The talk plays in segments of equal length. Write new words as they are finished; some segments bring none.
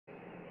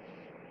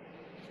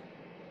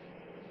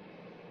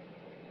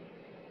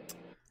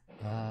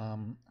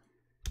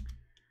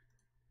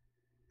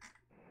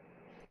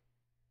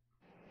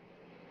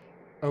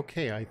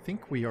Okay, I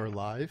think we are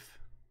live.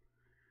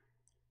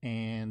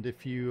 And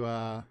if you,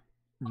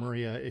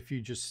 Maria, if you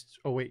just,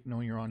 oh wait, no,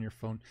 you're on your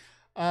phone.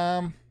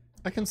 I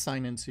can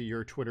sign into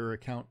your Twitter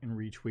account and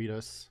retweet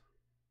us.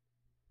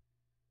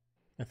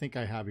 I think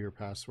I have your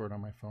password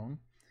on my phone.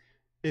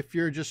 If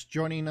you're just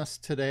joining us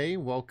today,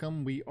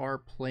 welcome. We are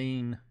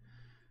playing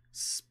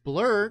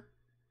SPLURT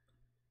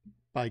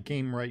by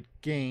Gamewright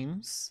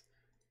Games.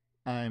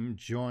 I'm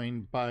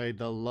joined by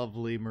the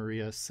lovely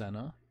Maria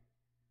Scenna.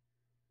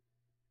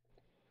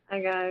 Hi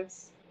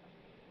guys.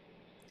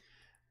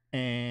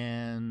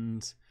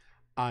 And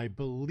I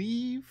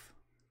believe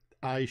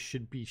I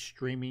should be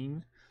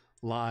streaming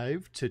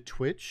live to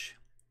Twitch,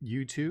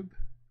 YouTube,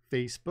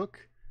 Facebook,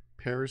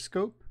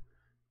 Periscope,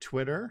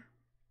 Twitter,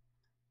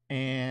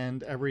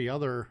 and every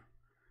other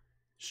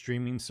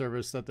streaming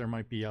service that there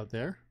might be out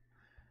there.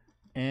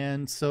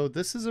 And so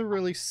this is a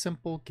really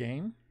simple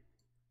game.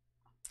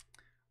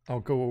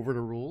 I'll go over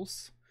the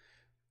rules.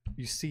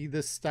 You see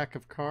this stack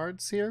of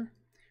cards here?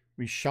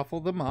 We shuffle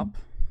them up.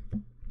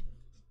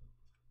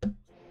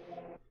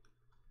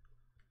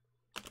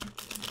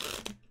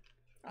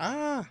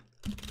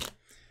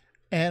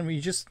 And we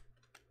just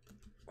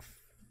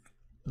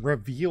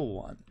reveal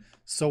one.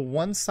 So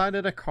one side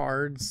of the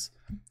cards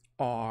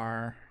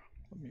are,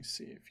 let me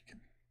see if you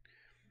can,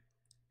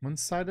 one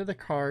side of the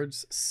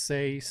cards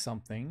say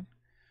something.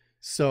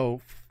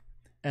 So,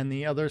 and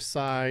the other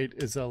side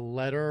is a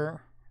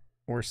letter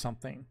or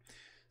something.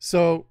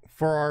 So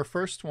for our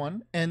first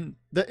one, and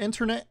the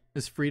internet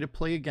is free to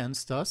play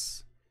against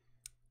us.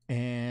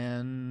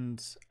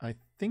 And I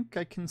think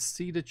I can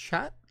see the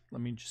chat.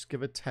 Let me just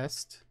give a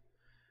test.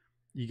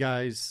 You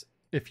guys,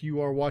 if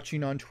you are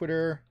watching on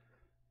Twitter,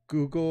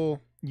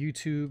 Google,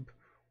 YouTube,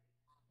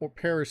 or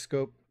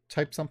Periscope,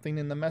 type something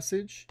in the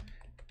message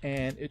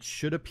and it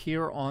should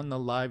appear on the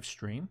live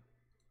stream.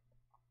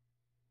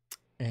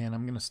 And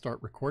I'm going to start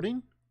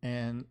recording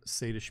and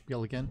say the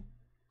spiel again.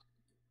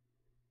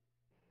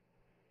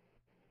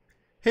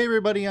 Hey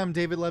everybody, I'm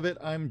David Levitt.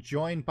 I'm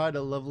joined by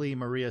the lovely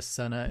Maria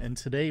Scenna, and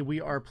today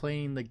we are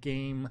playing the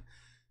game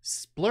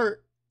SPLURT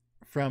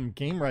from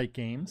Gamewright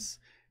Games.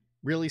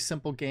 Really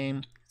simple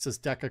game. It's this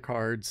deck of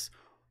cards.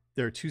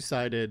 They're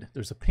two-sided.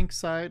 There's a pink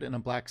side and a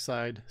black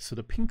side. So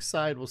the pink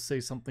side will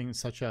say something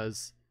such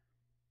as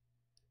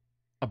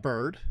a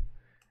bird,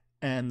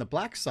 and the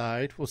black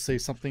side will say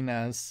something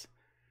as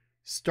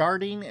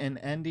starting and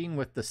ending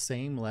with the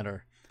same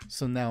letter.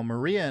 So now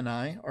Maria and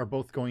I are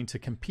both going to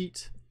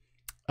compete.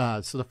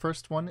 So the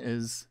first one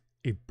is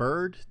a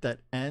bird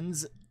that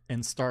ends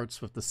and starts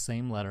with the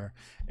same letter.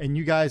 And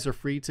you guys are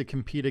free to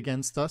compete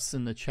against us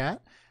in the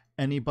chat.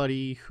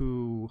 Anybody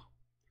who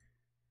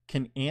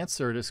can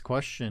answer this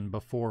question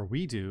before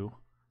we do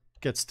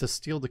gets to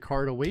steal the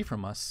card away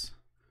from us.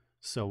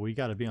 So we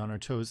got to be on our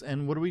toes.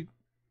 And what do we,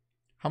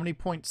 how many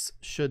points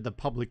should the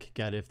public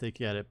get if they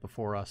get it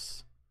before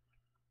us?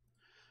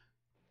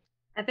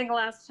 I think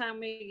last time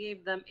we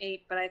gave them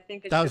 8, but I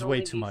think that was way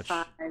too much.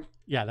 5.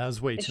 Yeah, that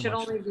was way too much. It should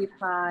only be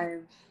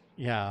 5.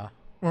 Yeah.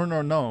 Or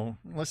no.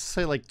 Let's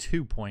say like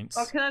 2 points.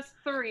 Okay, that's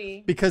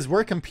 3. Because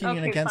we're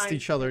competing against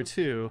each other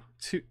too.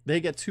 They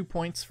get 2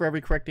 points for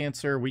every correct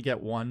answer. We get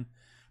 1.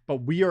 But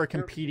we are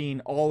competing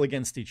all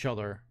against each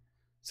other.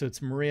 So it's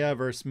Maria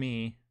versus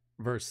me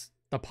versus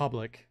the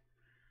public.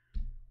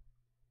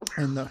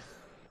 And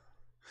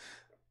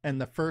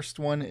the first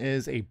one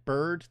is a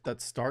bird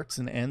that starts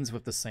and ends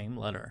with the same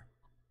letter.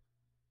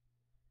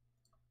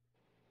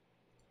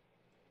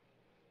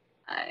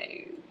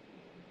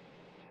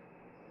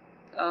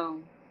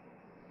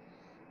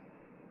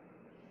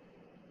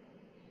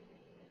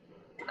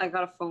 I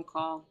got a phone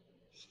call.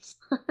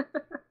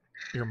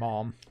 Your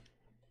mom.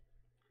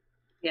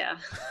 Yeah.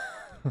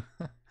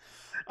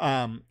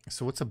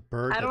 So what's a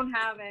bird? I don't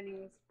have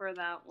any for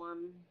that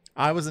one.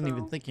 I wasn't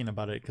even thinking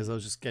about it because I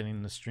was just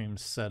getting the stream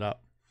set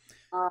up.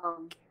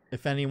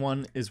 If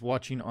anyone is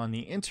watching on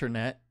the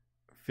internet,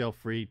 feel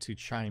free to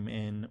chime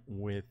in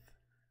with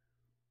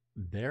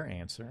their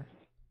answer.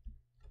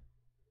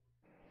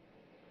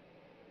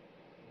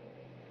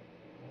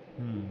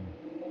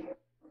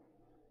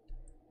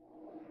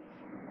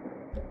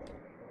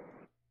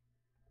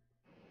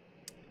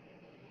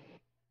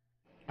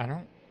 I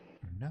don't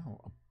know.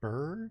 A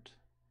bird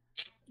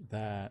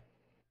that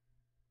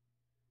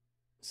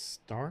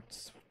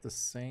starts with the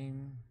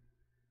same...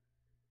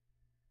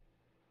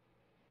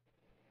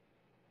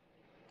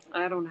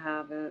 I don't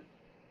have it.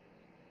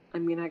 I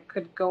mean, I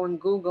could go and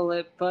Google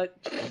it, but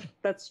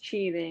that's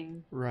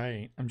cheating.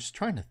 Right. I'm just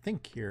trying to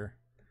think here.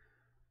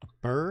 A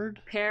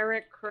bird?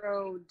 Parrot,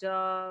 crow,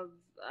 dove.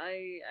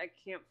 I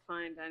can't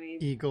find any.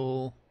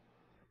 Eagle.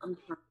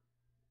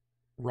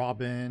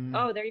 Robin.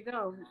 Oh, there you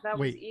go. That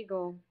was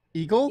eagle.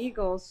 Eagle?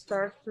 Eagle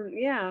starts from,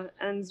 yeah,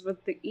 ends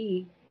with the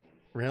E.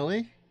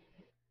 Really?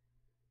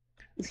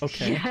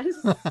 Okay. Yes.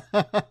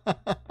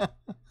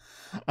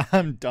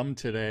 I'm dumb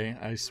today,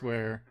 I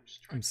swear.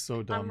 I'm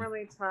so dumb. I'm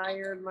really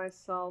tired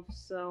myself,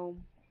 so...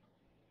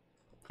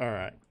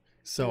 Alright.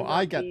 So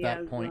I get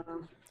that point.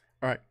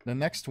 Alright, the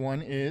next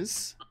one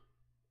is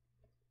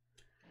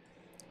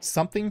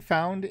Something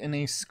found in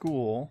a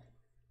school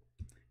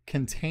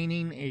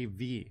containing a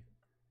V.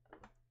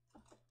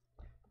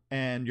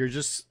 And you're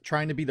just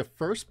trying to be the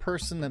first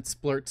person that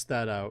splurts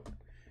that out.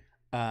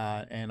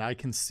 And I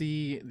can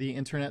see the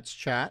internet's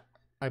chat,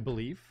 I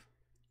believe.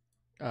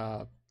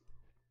 So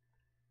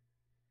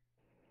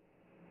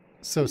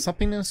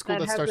something in a school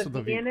that starts with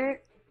a V. In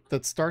it?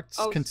 That starts...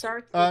 Oh,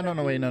 starts with no,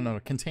 a wait, V. no.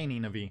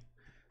 Containing a V.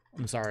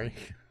 I'm sorry.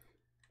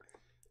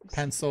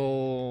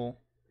 Pencil...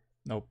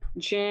 Nope.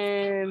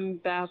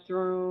 Gym,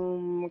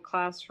 bathroom,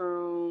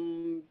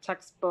 classroom,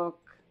 textbook,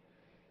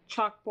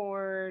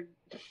 chalkboard.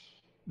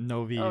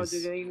 No V's. Oh,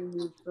 do they even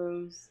use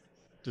those?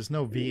 There's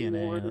no V in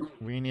it.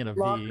 We need a V.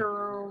 Locker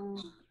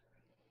room,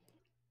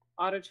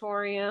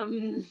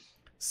 auditorium.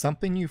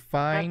 Something you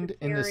find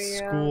in the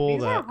school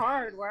These that are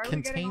hard. Why are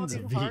contains we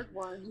a getting V. all these hard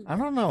ones? I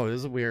don't know. It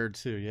is weird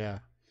too. Yeah.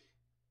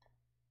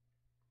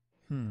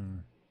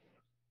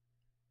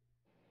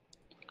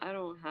 I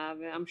don't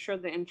have it. I'm sure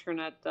the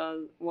internet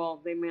does.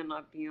 Well, they may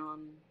not be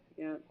on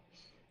yet.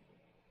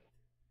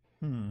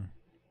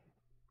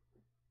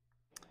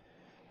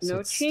 So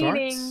No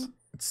cheating.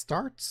 It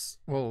starts.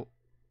 Well,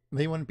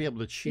 they wouldn't be able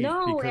to cheat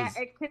No, because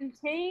it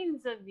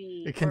contains a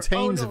V. it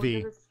contains a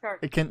V. Does it start?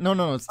 It can no.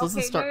 It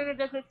doesn't start. No,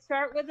 does it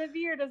start with a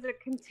V or does it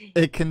contain?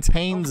 It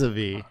contains a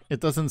V. It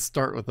doesn't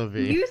start with a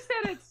V. You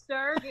said it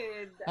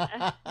started.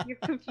 You're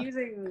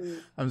confusing me.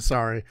 I'm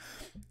sorry.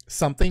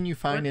 Something you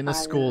find in a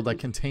school that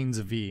contains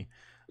a V.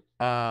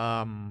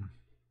 Trapper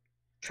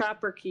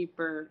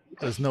keeper.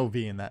 There's no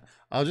V in that.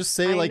 I'll just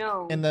say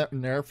in the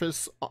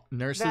nurse's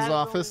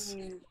office.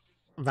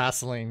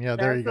 Vaseline. Yeah,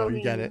 there you go.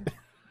 You get it.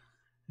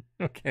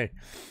 Okay.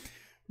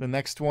 The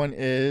next one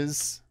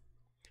is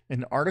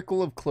an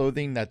article of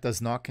clothing that does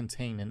not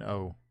contain an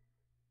O.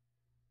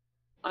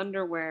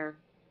 Underwear.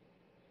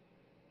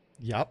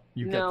 Yep,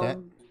 you get that.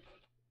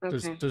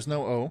 Okay. There's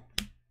no O.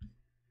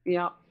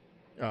 Yep.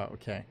 Oh,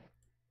 okay.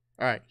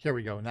 All right, here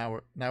we go. Now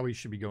we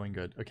should be going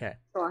good. Okay.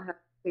 So I have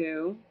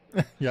two.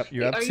 Yep,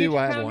 you have two.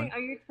 I have one. Are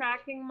you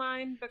tracking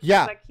mine? Because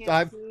yeah, I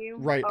can't see you?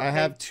 Right. Okay. I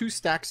have 2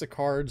 stacks of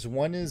cards.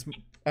 One is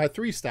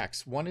 3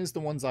 stacks. One is the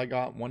ones I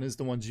got. One is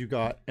the ones you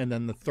got, and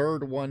then the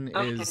third one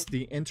is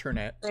the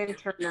internet. The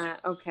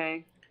internet.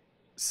 Okay.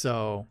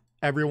 So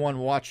everyone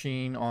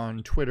watching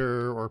on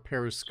Twitter or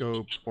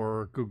Periscope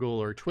or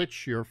Google or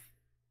Twitch,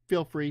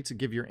 feel free to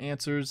give your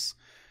answers.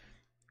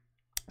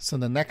 So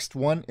the next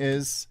one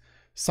is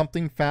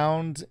something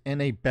found in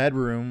a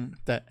bedroom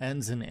that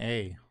ends in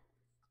A.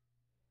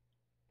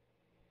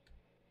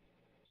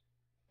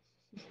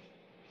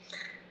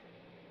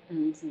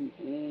 Ends in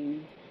A.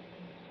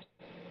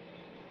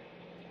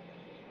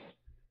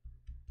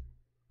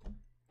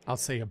 I'll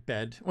say a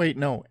bed. Wait,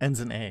 no, ends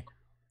in A.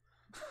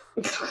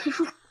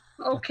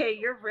 Okay,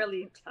 you're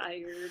really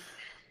tired.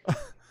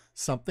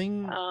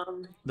 Something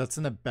that's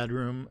in a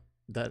bedroom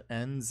that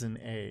ends in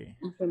A.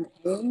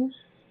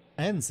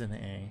 Ends in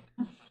A.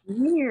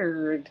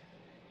 Weird.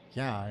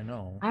 Yeah, I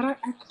know. I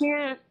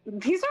can't.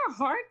 These are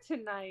hard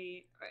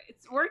tonight.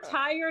 We're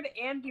tired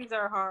and these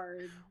are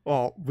hard.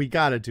 Well, we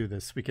gotta do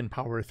this. We can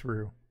power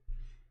through.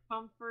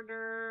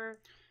 Comforter,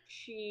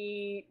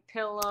 sheet,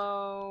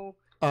 pillow,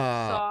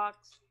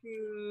 socks,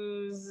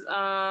 shoes,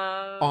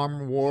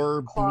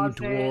 armoire,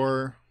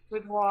 boudoir,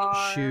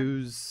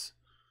 shoes,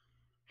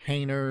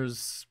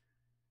 hangers,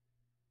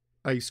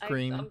 ice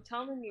cream. I'm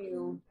telling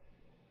you.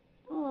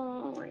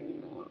 Oh, I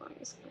know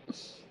ice cream.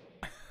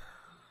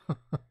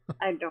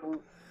 I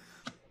don't.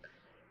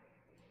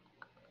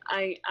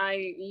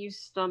 You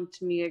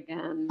stumped me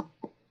again.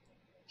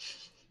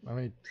 Let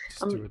me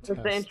just do a does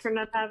test. the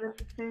internet have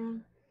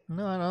anything?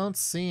 No, I don't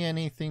see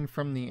anything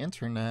from the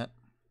internet.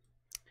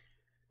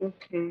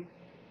 Okay.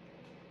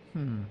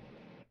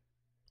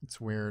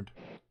 It's weird.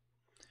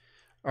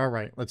 All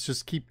right, let's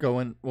just keep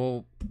going.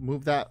 We'll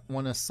move that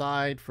one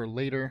aside for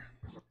later.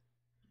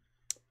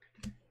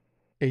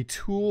 A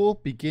tool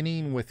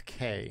beginning with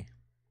K.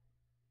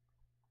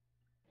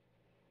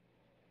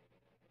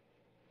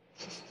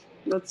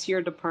 What's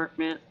your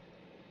department?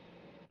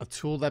 A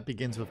tool that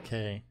begins with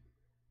K.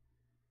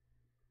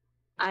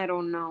 I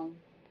don't know.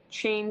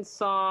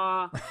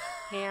 Chainsaw,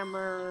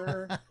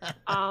 hammer.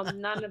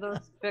 None of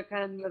those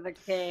begin with a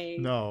K.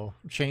 No,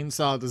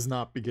 chainsaw does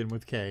not begin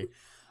with K.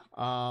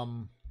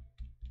 Wow,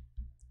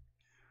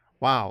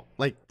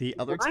 like the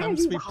other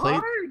times we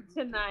played. Hard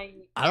tonight.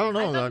 I don't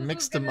know. I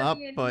mixed them up,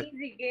 but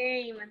easy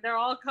game, and they're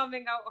all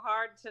coming out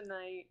hard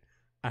tonight.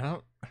 I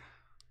don't.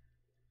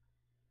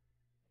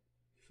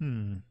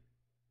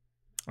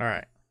 All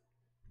right.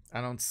 I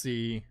don't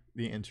see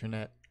the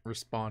internet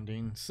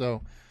responding.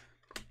 So,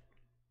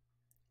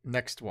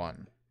 next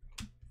one.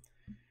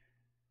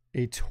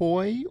 A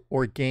toy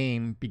or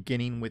game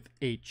beginning with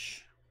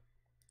H.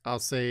 I'll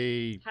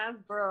say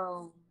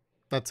Hasbro.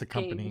 That's a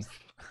company.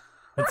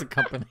 That's a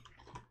company.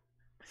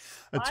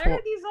 Why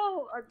are these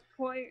all a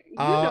toy? You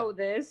know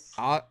this.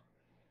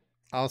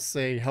 I'll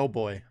say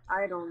Hellboy.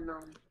 I don't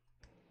know.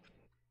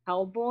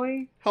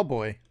 Hellboy?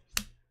 Hellboy.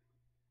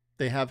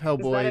 They have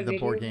Hellboy, the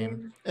board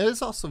game. It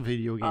is also a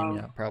video game,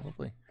 yeah,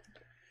 probably.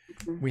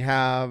 We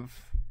have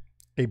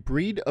A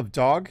breed of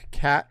dog,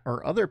 cat,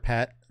 or other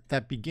pet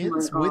that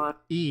begins with God.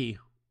 E.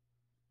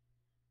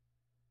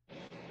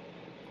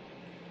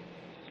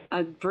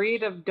 A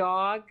breed of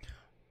dog.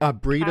 A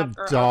breed Cat of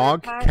or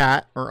dog, other pet?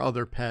 cat, or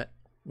other pet,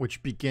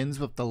 which begins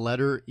with the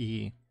letter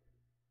E.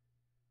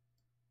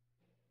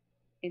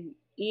 An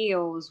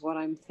eel is what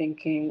I'm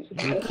thinking.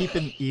 You keep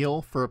an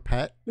eel for a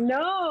pet?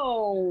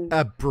 No.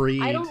 A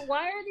breed. I don't.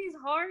 Why are these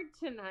hard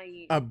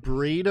tonight? A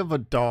breed of a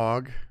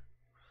dog,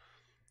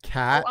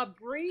 cat. Oh, a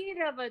breed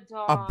of a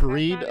dog. A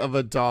breed of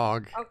a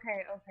dog,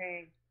 Okay,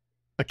 okay.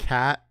 a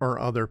cat, or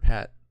other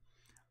pet.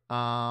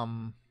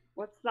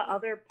 What's the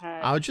other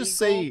pet? I would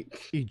just Eagle?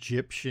 say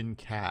Egyptian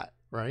cat,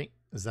 right?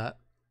 Is that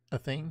a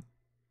thing?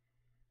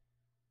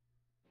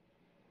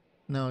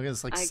 No, I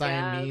guess like I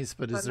Siamese, guess,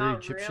 but is there not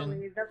Egyptian?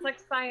 Really. That's like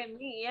Siamese,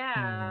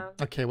 yeah.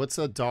 Okay, what's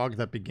a dog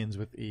that begins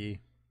with E?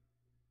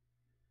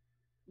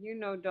 You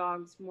know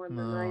dogs more than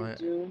No, I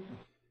do.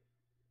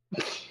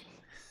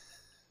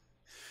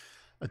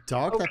 A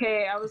dog that...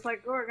 Okay, I was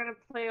like, oh, we're gonna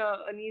play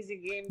an easy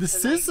game. This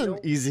tonight. is an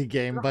easy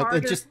game, The but it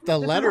harder- just the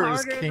this is letters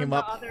harder than came the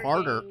up other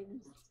harder. games.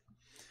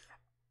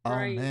 Oh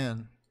Right.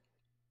 man.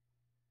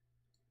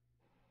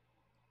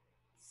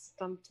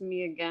 Stumped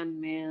me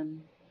again,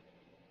 man.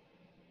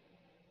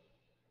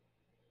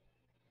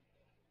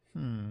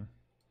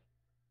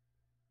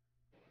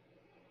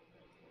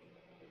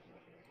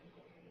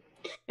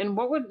 And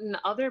what would an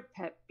other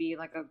pet be?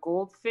 Like a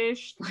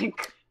goldfish?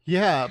 Like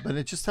Yeah, but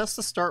it just has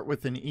to start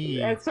with an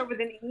E. it starts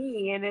with an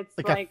E, and it's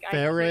Like like, a I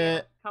ferret.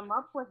 can't come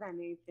up with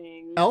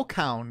anything. Elk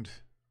hound.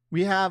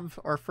 We have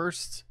our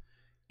first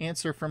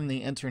answer from the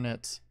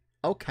internet.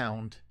 Elk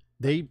hound.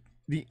 The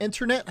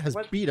internet has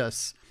What? beat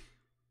us.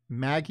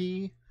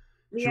 Maggie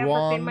Yeah, but they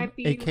Juan, might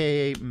be.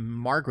 aka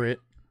Margaret,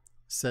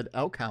 said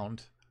elk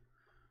hound.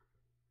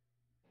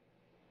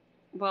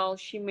 Well,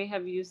 she may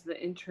have used the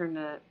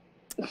internet.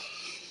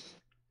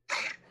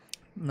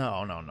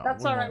 No.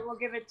 That's we all right. won't. We'll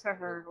give it to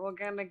her. We're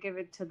gonna give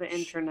it to the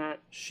internet.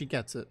 She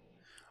gets it.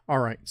 All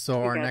right.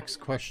 So our gets next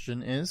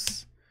question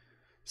is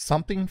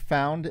something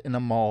found in a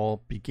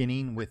mall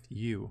beginning with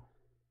U.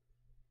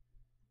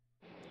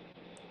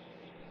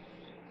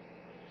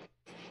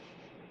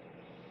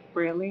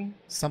 Really?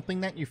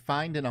 Something that you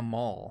find in a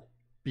mall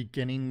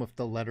beginning with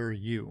the letter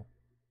U.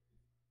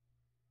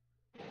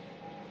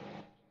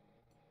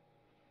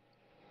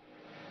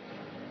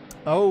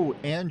 Oh,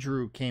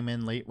 Andrew came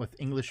in late with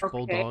English Okay.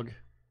 Bulldog.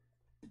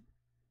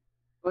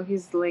 Well,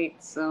 he's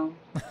late, so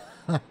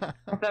I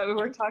thought we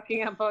were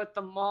talking about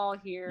the mall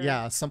here.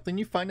 Yeah, something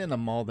you find in a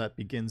mall that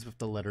begins with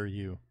the letter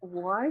U.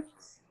 What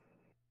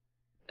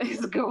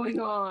is going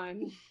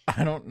on?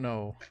 I don't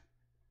know.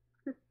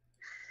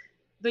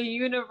 The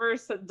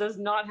universe does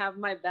not have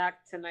my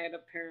back tonight,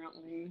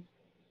 apparently.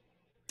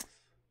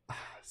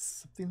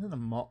 Something in a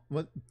mall.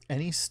 What?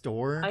 Any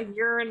store? A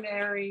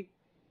urinary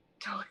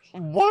toilet.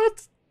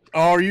 What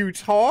are you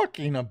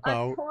talking A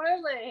about?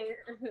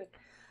 toilet.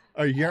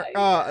 A I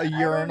don't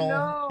urinal?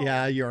 know.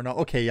 Yeah, a urinal.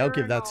 Okay, I'll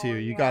give that to you.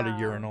 Urinal, You got a yeah.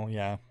 urinal,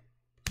 yeah.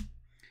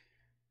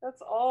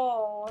 That's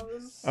all. I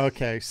was-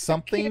 Okay, can't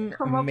something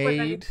come up with made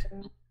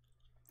anything.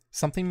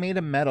 something made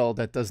of metal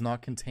that does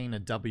not contain a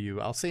W.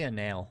 I'll say a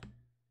nail.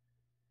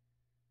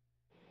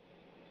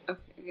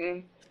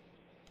 Okay.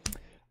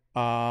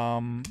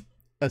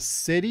 A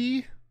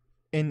city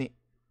in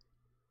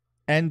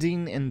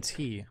ending in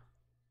T.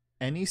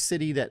 Any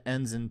city that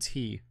ends in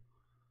T.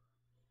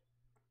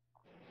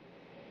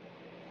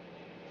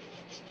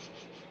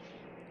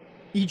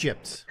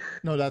 Egypt.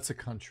 No, that's a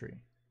country.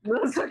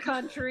 That's a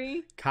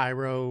country.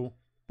 Cairo,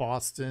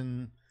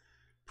 Boston,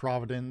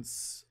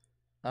 Providence.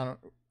 I don't.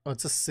 Oh,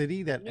 it's a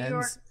city that New York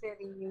ends.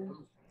 City.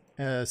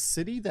 A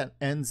city that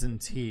ends in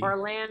T.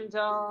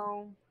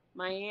 Orlando.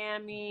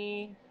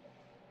 Miami.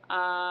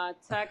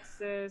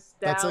 Texas.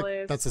 That's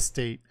Dallas. that's a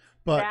state,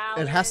 but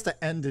it has to Dallas.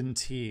 end in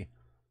T.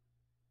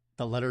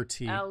 The letter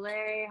T.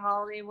 LA,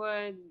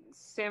 Hollywood,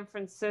 San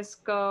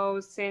Francisco,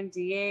 San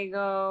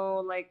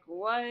Diego. Like,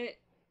 what?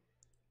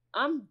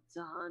 I'm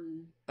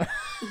done.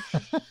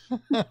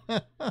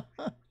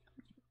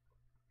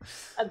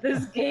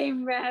 This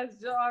game has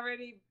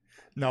already.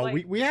 No,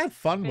 like, we had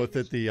fun with it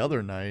finished. the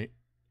other night.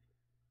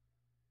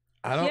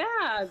 I don't.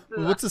 Yeah.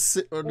 What's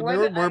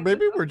a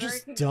maybe we're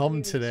just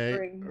dumb today,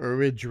 or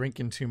we're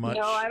drinking too much.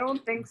 No, I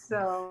don't think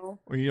so.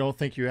 Or you don't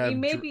think you have? We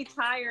may be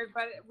tired,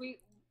 but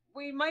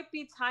we might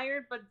be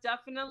tired, but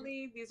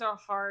definitely these are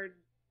hard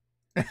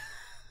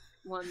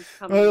ones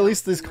coming. Well, at out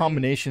least these tonight.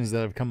 combinations that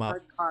have come up.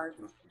 Hard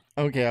cards.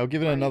 Okay, I'll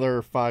give it Right.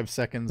 another 5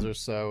 seconds or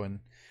so, and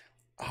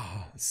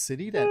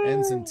city that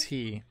ends in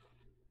T.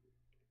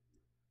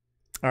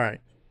 All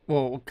right.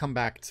 Well, we'll come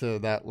back to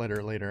that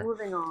letter later.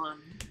 Moving on.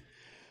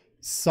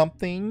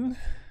 Something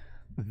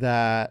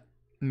that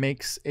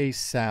makes a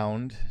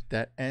sound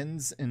that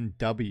ends in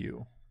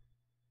W.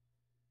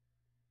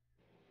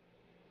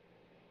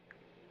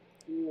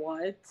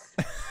 What?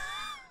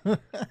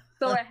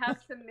 So it has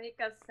to make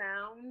a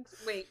sound.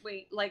 Wait,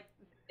 like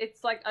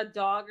it's like a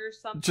dog or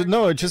something.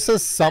 No, it just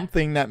says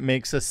something that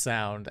makes a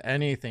sound.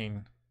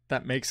 Anything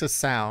that makes a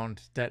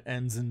sound that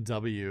ends in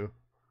W.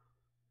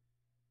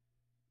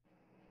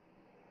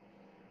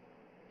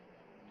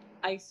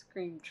 ice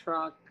cream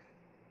truck.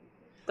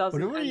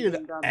 Doesn't What do end you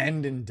in W.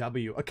 end in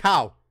W? A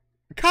cow.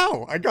 A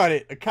cow. I got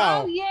it. A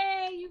cow. Oh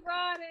yay, you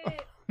got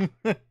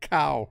it.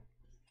 Cow.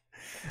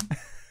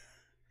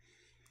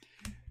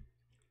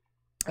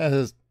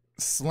 A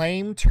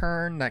slang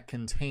term that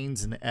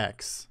contains an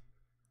X.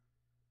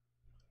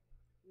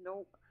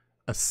 Nope.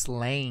 A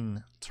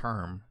slang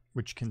term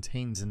which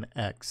contains an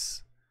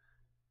X.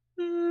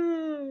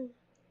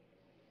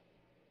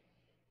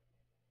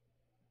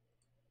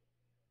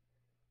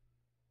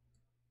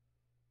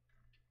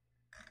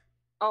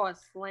 Oh, a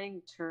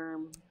slang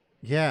term.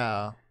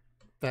 Yeah,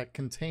 that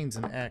contains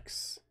an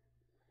X.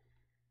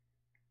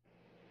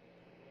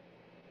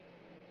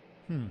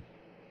 I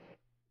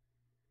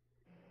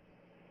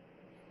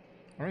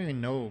don't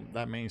even know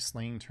that many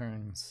slang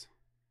terms.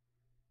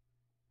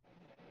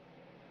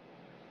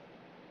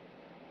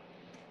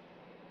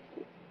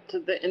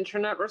 Did the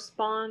internet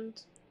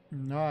respond?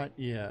 Not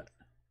yet.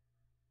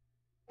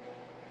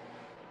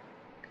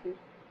 Okay.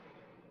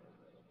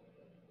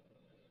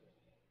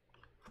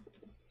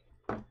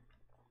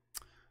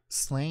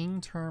 Slang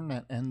term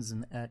that ends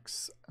in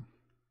X.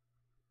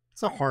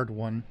 It's a hard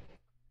one.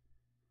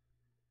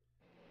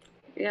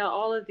 Yeah,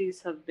 all of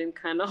these have been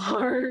kind of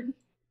hard.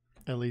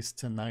 At least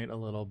tonight a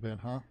little bit,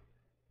 huh?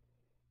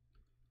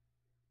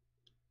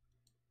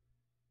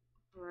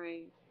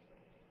 Right.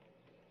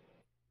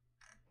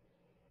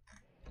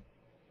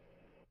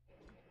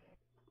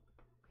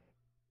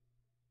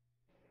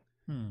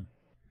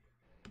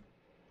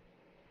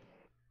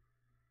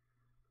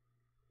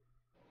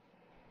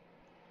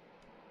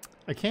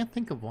 I can't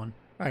think of one.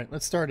 All right,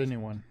 let's start a new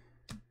one.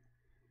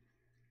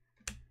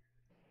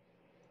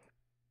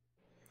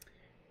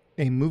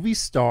 A movie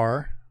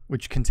star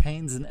which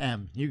contains an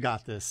M. You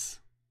got this.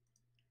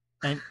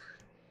 And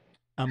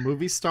a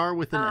movie star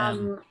with an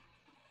M.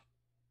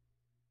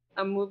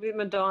 A movie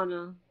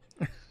Madonna.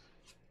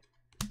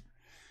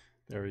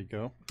 There we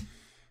go.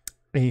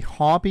 A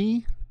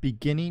hobby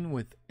beginning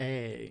with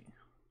A.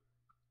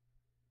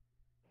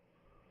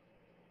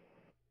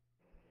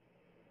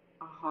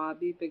 A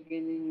hobby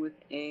beginning with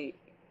A.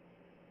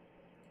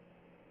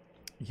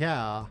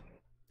 Yeah,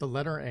 the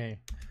letter A.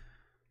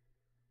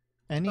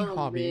 Any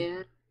hobby.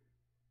 Man.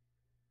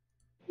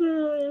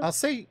 I'll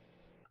say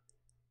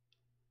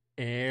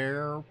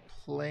airplane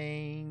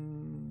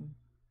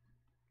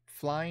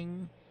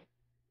flying.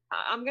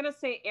 I'm gonna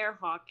say air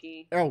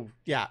hockey. Oh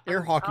yeah,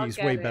 air hockey is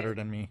way get better it.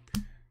 than me.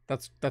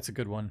 That's a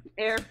good one.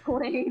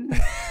 Airplane.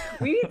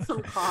 We need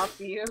some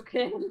coffee,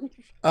 okay?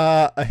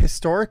 A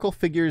historical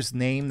figure's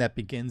name that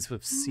begins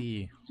with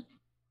C.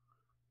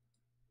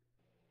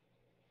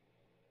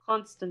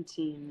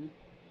 Constantine.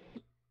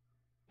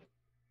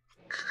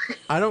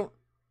 I don't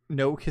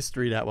know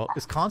history that well.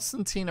 Is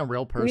Constantine a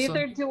real person?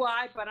 Neither do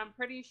I, but I'm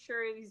pretty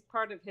sure he's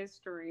part of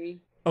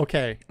history.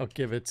 Okay, I'll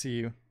give it to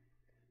you.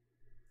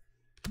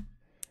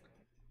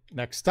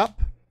 Next up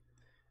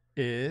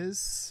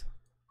is...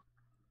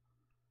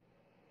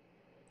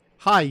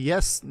 Hi,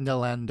 yes,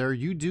 Nylander,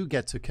 you do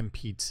get to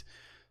compete.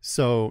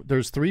 So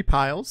there's 3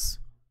 piles.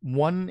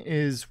 One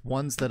is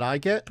ones that I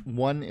get,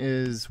 one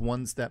is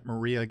ones that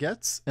Maria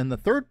gets, and the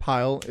third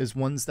pile is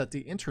ones that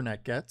the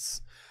internet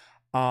gets.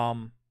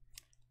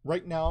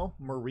 Right now,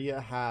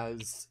 Maria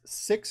has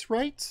 6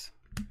 right.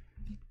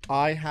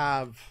 I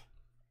have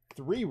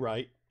 3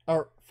 right,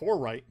 or 4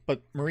 right,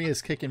 but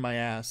Maria's kicking my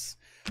ass.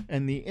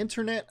 And the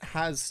internet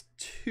has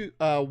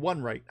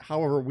 1 right.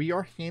 However, we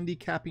are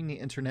handicapping the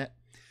internet.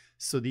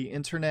 So the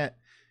internet,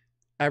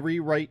 every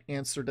right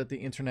answer that the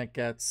internet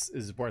gets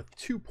is worth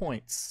 2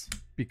 points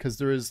because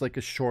there is like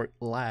a short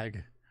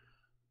lag.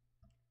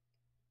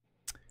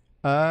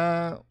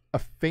 A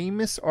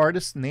famous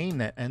artist name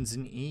that ends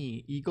in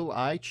E. Eagle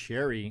Eye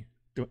Cherry.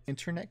 The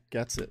internet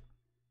gets it.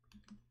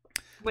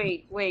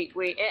 Wait.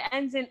 It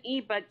ends in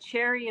E, but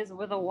cherry is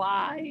with a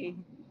Y.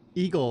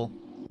 Eagle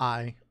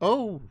Eye.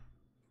 Oh,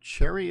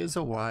 cherry is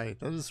a Y.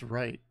 That is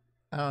right.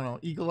 I don't know.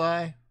 Eagle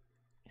Eye.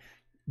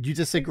 You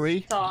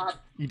disagree? Stop.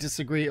 You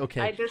disagree?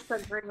 Okay. I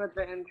disagree with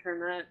the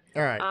internet.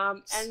 All right.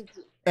 And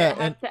it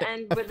has to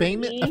end with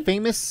an E.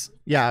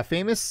 A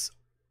famous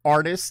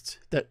artist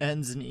that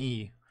ends in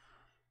E.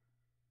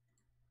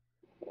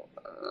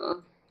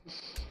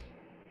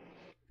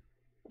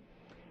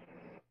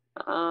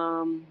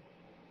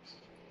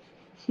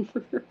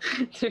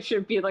 There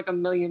should be like a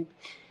million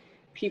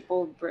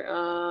people.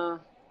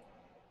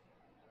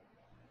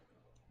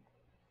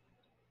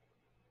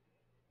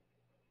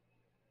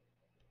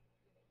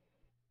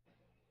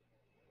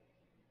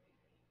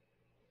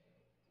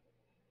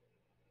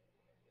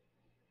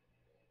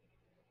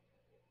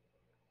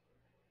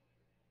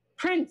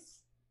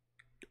 Prince.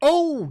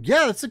 Oh,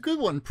 yeah, that's a good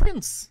one.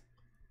 Prince.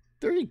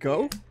 There you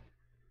go.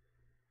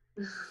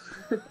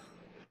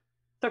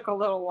 Took a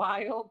little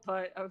while,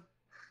 but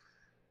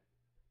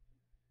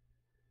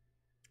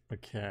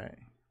Okay.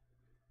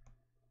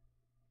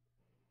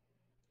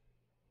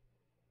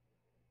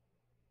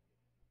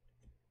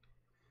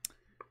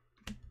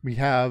 We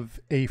have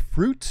a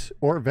fruit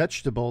or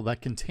vegetable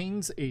that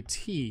contains a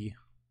T.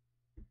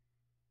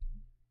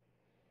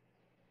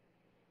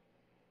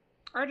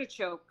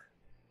 Artichoke.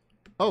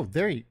 Oh,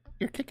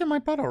 you're kicking my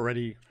butt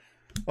already.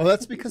 Oh,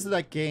 that's because of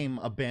that game,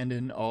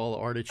 Abandon All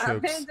Artichokes.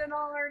 Abandon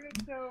All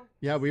Artichokes.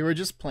 Yeah, we were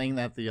just playing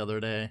that the other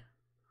day.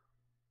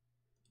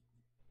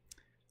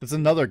 It's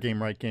another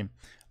Gamewright game.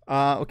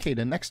 Okay,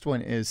 the next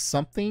one is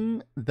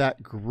something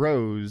that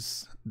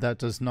grows that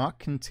does not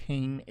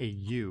contain a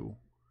U.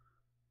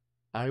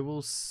 I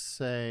will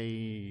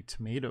say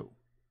tomato.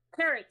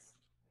 Carrots.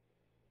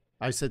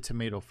 I said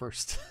tomato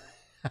first.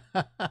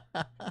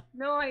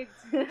 No, I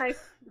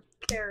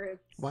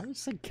carrots. Why did I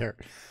say carrot?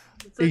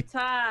 It's a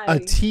tie. A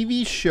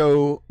TV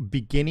show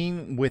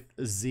beginning with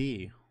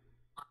Z.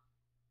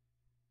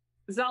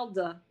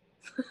 Zelda.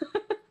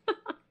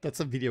 That's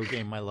a video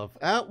game, my love.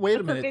 Wait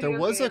a minute. There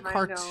was a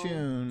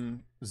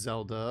cartoon,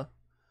 Zelda,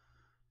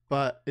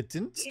 but it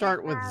didn't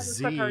start with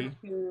Z.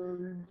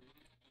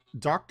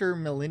 Dr.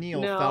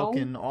 Millennial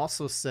Falcon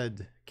also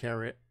said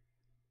carrot.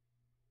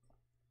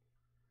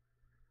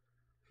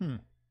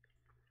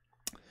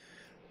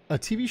 A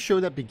TV show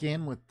that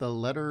began with the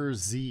letter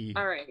Z.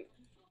 All right.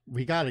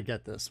 We got to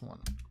get this one.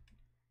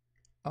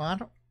 Oh,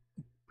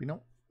 we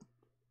don't.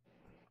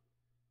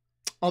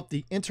 Oh,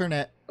 the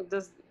internet.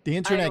 The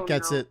internet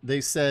gets it. They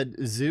said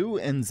Zoo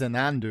and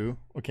Zenandu.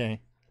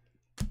 Okay.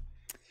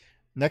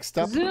 Next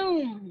up.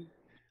 Zoom.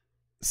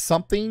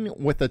 Something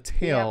with a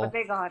tail. Yeah, but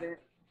they got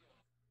it.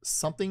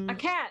 Something. A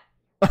cat.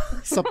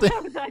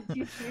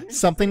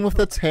 Something with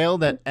a tail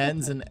that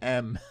ends in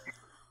M.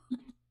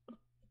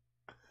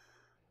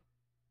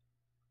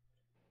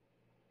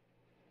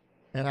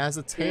 It has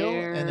a tail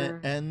and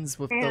it ends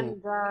with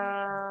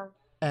the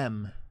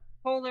M.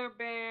 Polar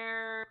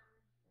bear.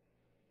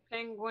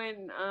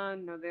 Penguin.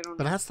 No, they don't.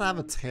 But it has to have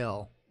a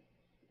tail.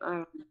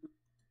 I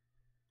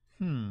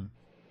don't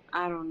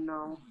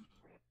know.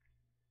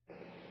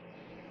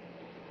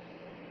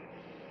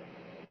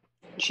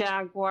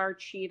 Jaguar,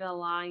 cheetah,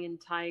 lion,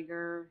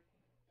 tiger.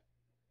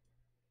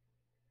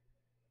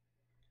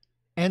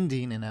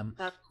 Ending in M.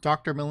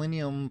 Dr.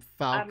 Millennium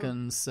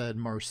Falcon said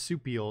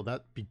marsupial.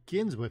 That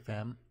begins with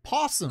M.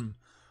 Possum.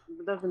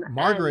 It doesn't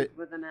Margaret end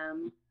with an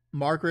M.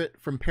 Margaret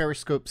from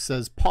Periscope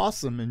says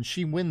possum, and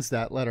she wins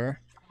that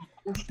letter.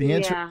 The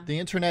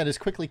internet is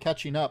quickly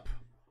catching up.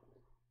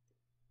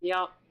 Yep.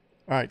 All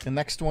right, the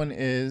next one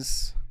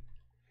is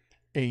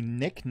a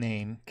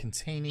nickname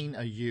containing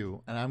a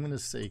U, and I'm going to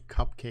say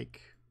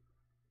cupcake.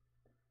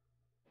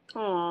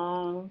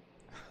 Aww,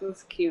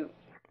 that's cute.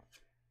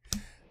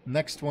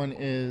 Next one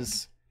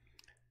is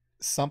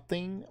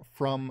something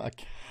from a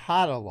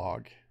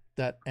catalog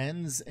that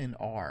ends in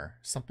R.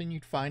 Something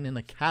you'd find in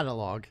a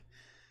catalog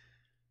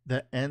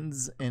that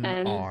ends in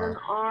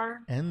R.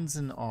 Ends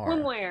in R.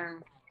 Swimwear.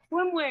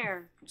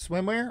 Swimwear.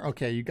 Swimwear?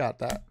 Okay, you got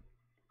that.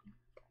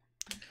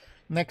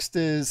 Next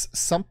is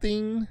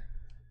something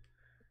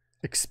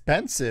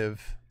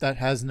expensive that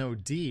has no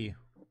D.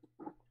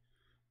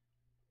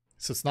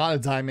 So it's not a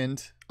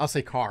diamond. I'll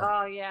say car.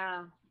 Oh,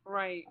 yeah.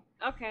 Right.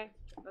 Okay.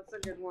 That's a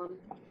good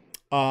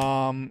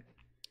one.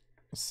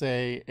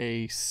 Say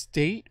a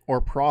state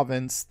or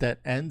province that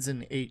ends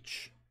in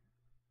H.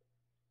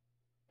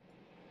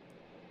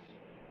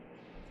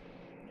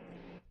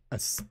 A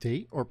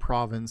state or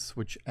province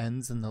which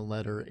ends in the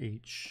letter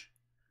H.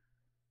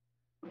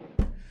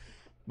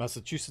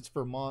 Massachusetts,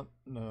 Vermont,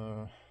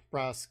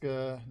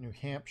 Nebraska, New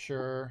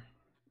Hampshire,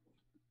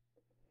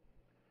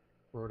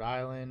 Rhode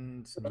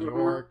Island, New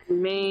York,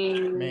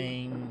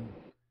 Maine,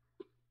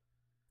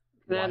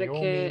 Connecticut,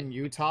 Wyoming,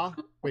 Utah.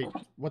 Wait,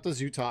 what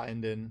does Utah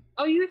end in?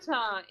 Oh,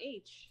 Utah,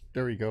 H.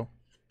 There we go.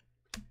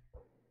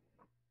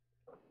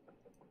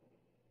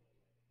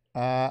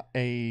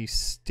 A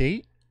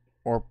state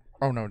or...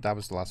 Oh, no, that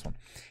was the last one.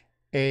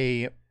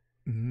 A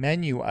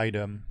menu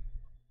item.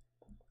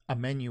 A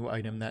menu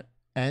item that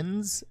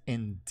ends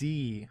in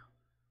D.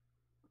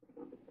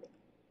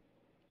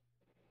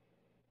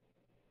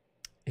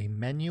 A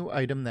menu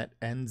item that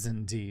ends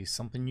in D.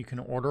 Something you can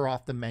order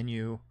off the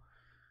menu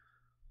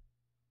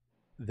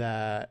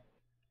that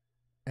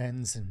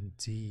ends in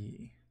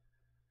D.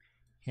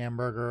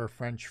 Hamburger,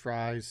 French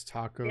fries,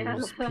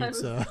 tacos,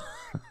 pizza.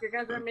 You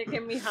guys are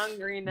making me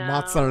hungry now.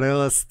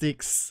 Mozzarella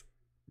sticks.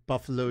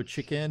 Buffalo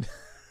chicken.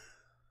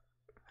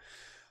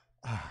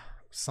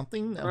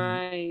 Something.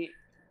 Right.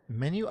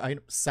 Menu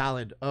item.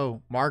 Salad.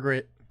 Oh,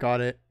 Margaret got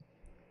it.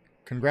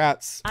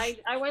 Congrats. I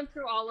went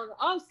through all of...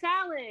 Oh,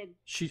 salad.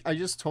 I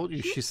just told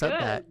you. She said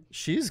good. that.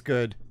 She's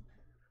good.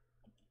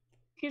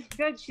 She's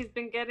good. She's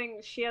been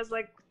getting... She has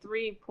like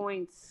 3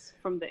 points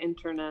from the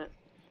internet.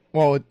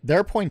 Well,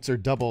 their points are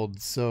doubled,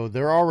 so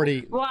they're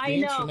already... Well, I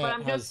know, but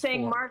I'm just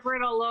saying 4.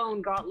 Margaret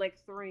alone got like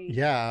 3.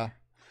 Yeah.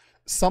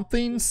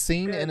 Something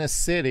seen in a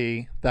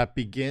city that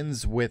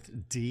begins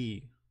with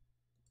D.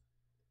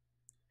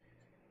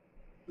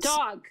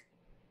 Dog.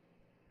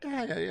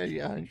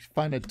 Yeah. You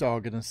find a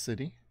dog in a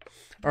city.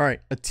 All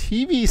right. A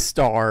TV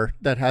star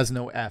that has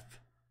no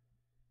F.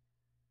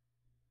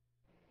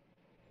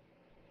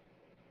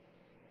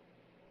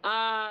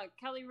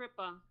 Kelly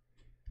Ripa.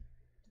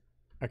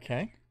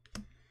 Okay.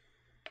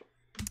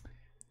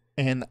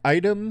 An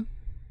item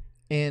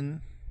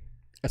in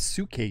A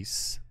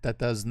suitcase that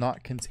does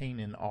not contain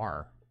an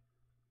R.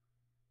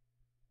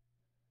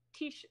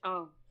 T-shirt.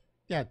 Oh.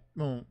 Yeah,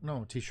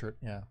 no, t-shirt,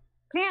 yeah.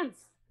 Pants.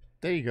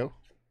 There you go.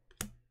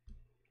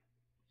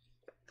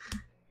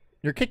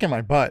 You're kicking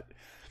my butt.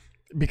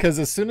 Because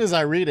as soon as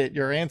I read it,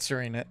 you're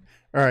answering it.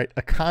 All right.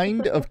 A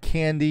kind of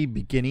candy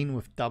beginning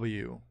with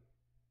W.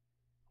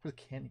 What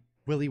candy?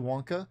 Willy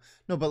Wonka?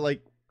 No, but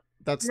like,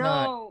 that's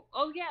not. No.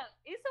 Oh, yeah.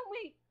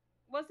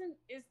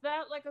 Is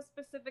that like a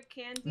specific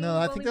candy? No,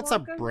 I think Willy that's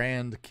Wonka? a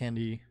brand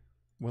candy.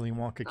 Willy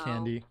Wonka Oh.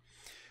 candy.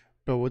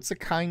 But what's a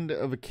kind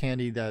of a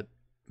candy that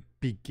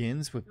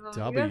begins with You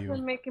W? guys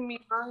are making me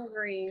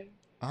hungry.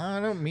 I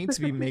don't mean to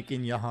be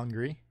making you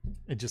hungry.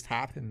 It just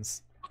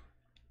happens.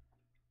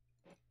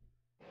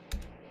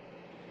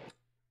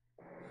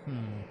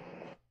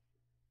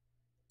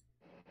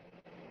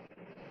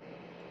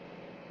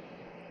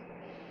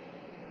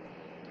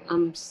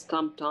 I'm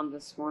stumped on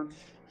this one.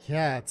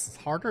 Yeah, it's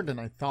harder than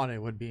I thought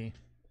it would be.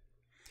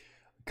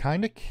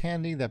 Kind of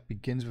candy that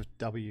begins with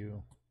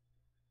W.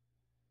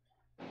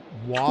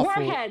 Waffle.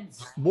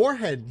 Warheads.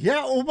 Warhead.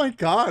 Yeah, oh my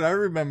god, I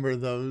remember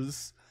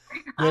those.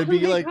 They'd Oh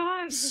be my like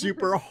God.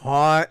 super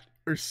hot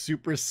or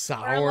super Or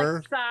sour.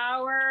 like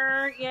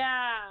sour.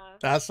 Yeah.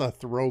 That's a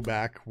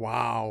throwback.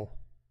 Wow.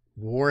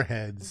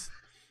 Warheads.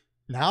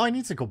 Now I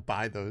need to go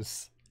buy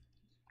those.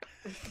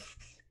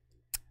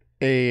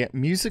 A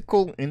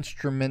musical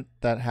instrument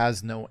that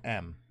has no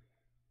M.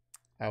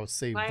 I would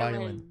say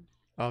violin.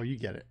 Oh, you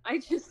get it.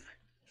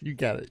 You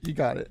get it. You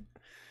got it.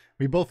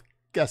 We both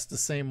guessed the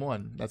same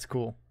one. That's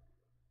cool.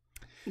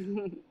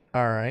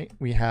 All right.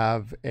 We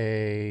have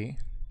a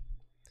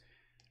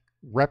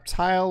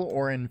reptile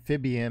or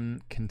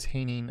amphibian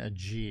containing a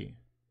G.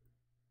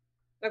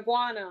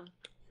 Iguana.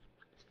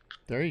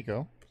 There you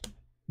go.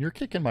 You're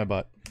kicking my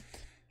butt.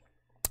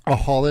 A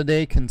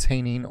holiday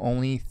containing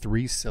only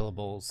 3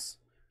 syllables.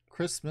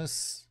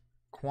 Christmas,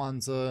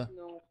 Kwanzaa.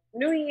 No.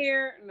 New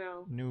Year.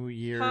 No. New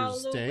Year's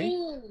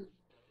Halloween. Day.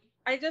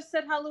 I just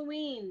said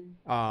Halloween.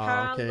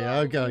 Oh, okay.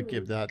 I gotta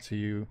give that to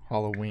you.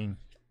 Halloween.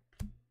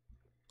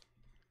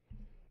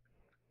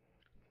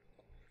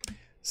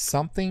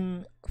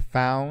 Something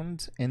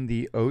found in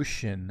the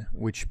ocean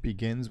which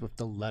begins with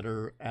the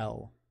letter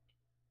L.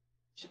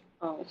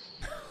 Oh.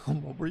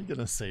 What were you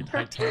gonna say?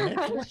 Titanic?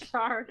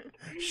 Shark.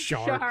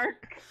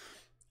 Shark.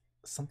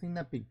 Something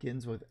that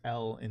begins with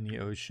L in the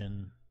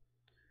ocean.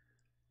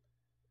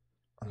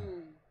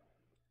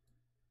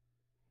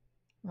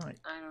 Right.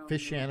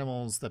 Fish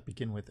animals that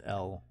begin with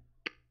L.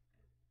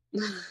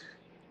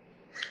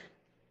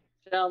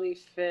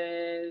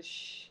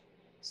 Jellyfish.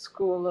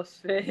 School of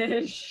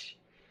fish.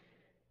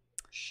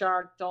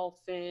 Shark,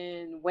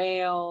 dolphin,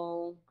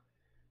 whale.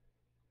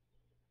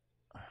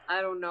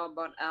 I don't know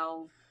about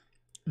L.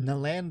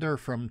 Nalander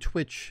from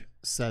Twitch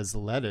says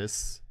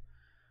lettuce.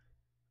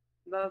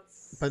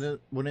 But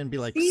it wouldn't be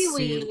like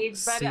seaweed,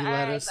 sea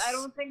lettuce. I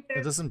don't think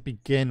it doesn't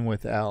begin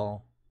with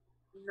L.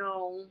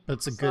 No. But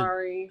it's a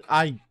sorry. good.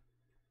 I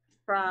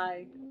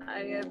tried.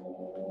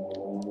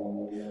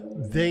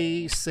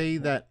 They say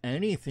that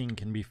anything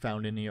can be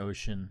found in the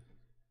ocean.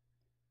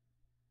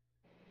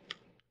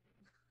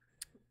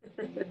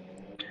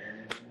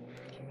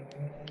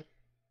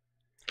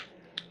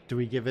 Do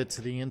we give it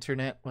to the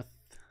internet with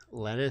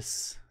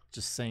lettuce?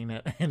 Just saying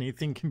that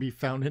anything can be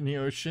found in the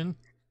ocean?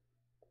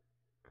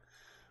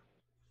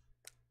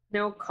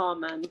 No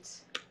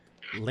comment.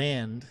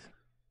 Land.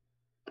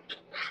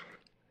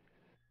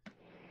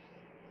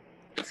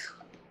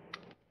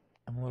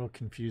 I'm a little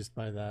confused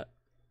by that.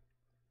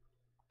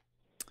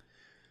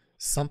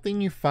 Something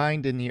you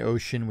find in the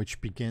ocean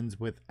which begins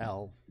with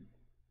L.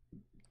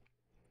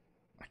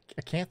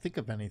 I can't think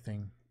of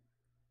anything.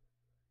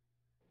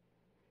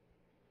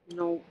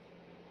 No.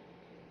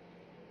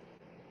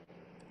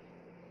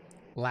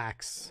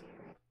 Lax.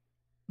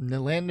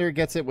 Nylander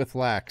gets it with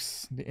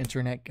lax. The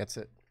internet gets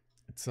it.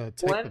 It's a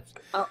type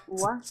of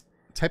what?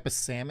 Type of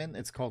salmon.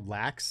 It's called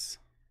lax.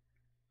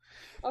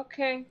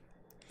 Okay.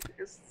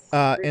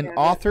 An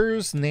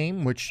author's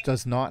name which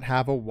does not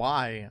have a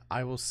Y.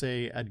 I will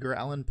say Edgar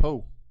Allan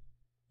Poe.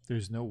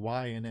 There's no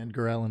Y in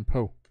Edgar Allan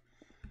Poe.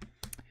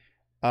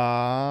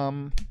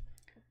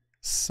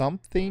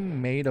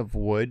 Something made of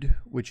wood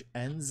which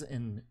ends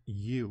in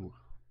U.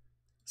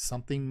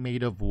 Something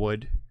made of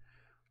wood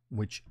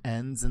which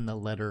ends in the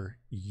letter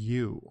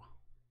U.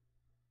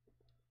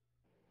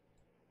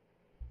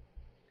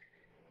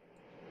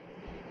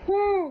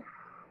 Whew.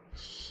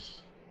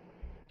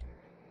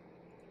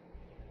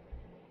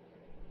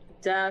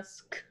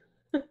 Desk.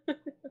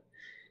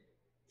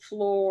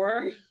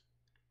 Floor.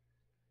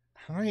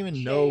 I don't even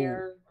chair.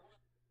 know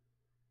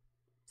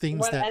things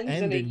What that ends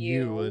end in a in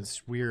U. U?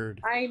 It's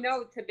weird. I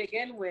know to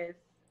begin with.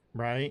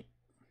 Right?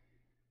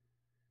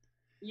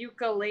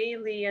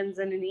 Ukulele ends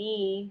in an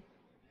E.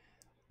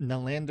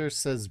 Nylander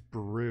says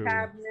brew,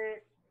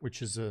 Cabinet.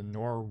 which is a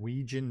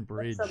Norwegian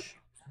bridge.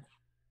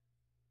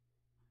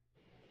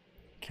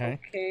 Okay.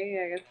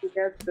 Okay, I guess we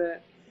get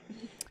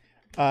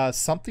it.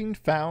 Something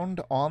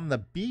found on the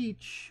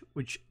beach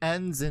which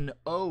ends in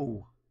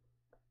O.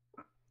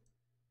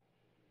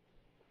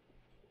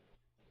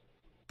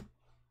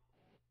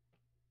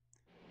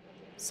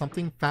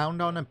 Something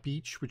found on a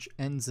beach which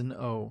ends in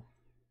O.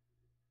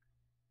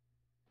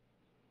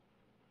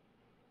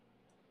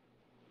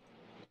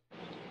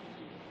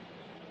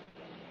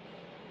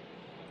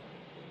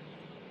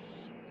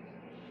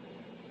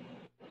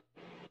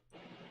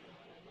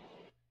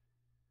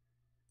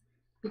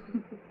 I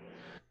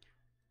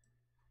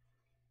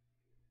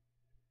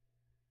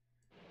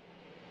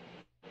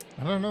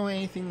don't know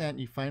anything that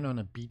you find on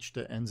a beach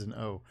that ends in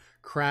O.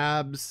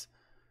 Crabs,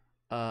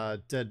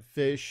 dead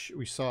fish.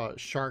 We saw a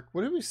shark.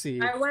 What did we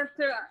see? I went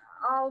through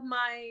all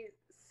my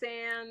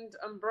sand,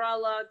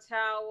 umbrella,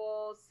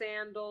 towel,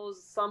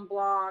 sandals,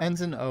 sunblock.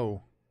 Ends in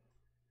O.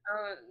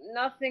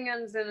 Nothing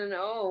ends in an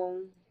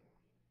O.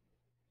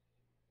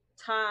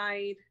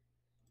 Tide,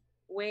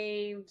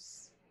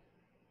 waves,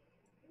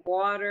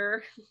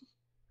 water,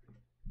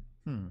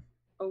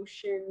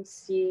 ocean,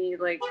 sea.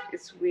 Like,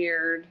 it's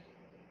weird.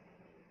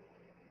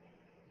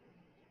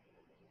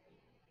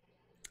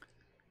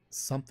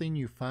 Something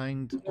you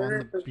find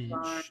on the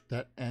beach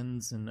that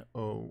ends in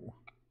O.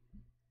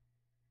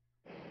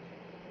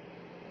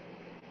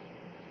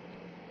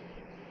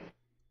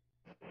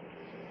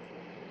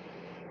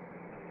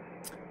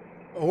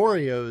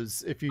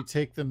 Oreos, if you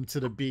take them to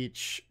the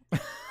beach.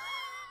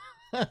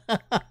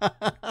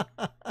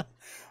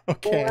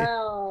 Okay.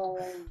 Wow.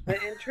 The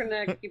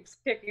internet keeps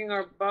kicking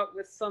our butt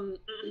with some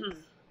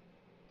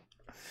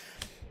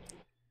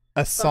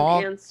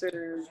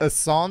answers. A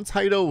song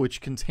title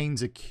which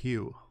contains a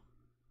Q.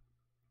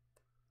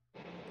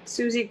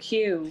 Susie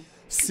Q.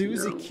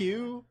 Susie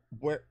Q?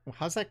 Where?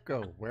 How's that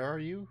go? Where are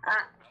you?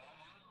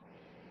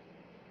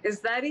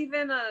 Is that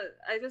even a...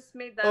 I just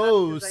made that up because I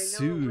know it was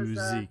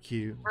Susie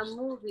Q. a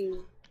movie.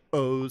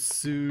 Oh,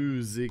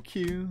 Susie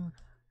Q.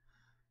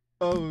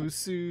 Oh,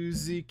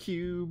 Susie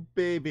Q,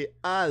 baby,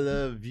 I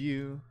love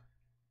you.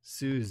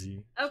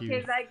 Susie Q.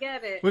 Okay, I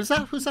get it. What is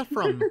that? Who's that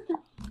from?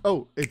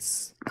 Oh,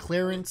 it's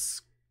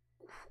Clarence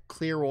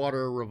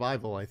Clearwater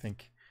Revival, I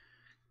think.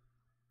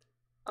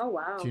 Oh,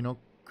 wow. Do you know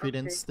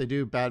Credence? Okay. They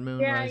do Bad Moon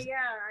Yeah, Rising.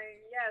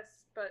 yes,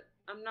 but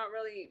I'm not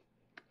really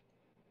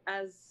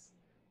as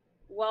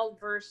well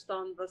versed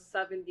on the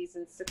 70s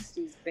and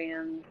 60s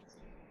band.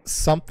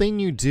 Something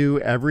you do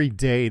every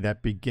day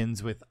that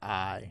begins with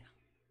I.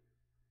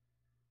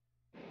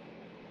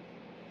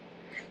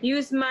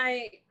 Use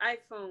my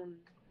iPhone.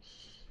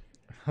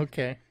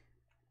 Okay.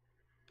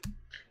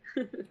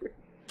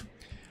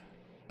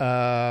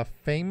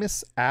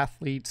 Famous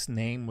athlete's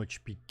name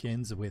which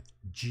begins with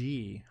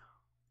G.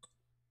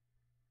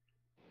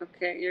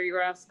 Okay,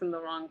 you're asking the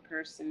wrong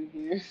person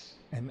here.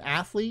 An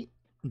athlete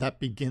that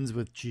begins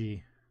with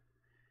G.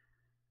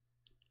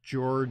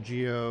 George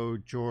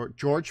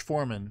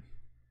Foreman.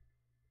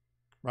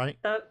 Right?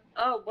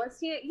 Was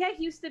he? Yeah,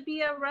 he used to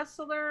be a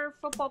wrestler,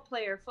 football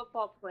player.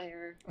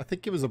 I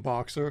think he was a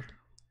boxer.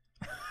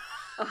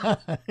 Oh.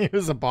 He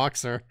was a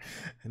boxer,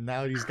 and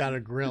now he's got a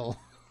grill.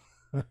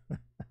 I'm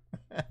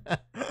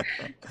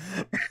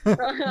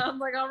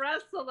like, a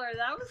wrestler.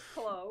 That was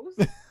close.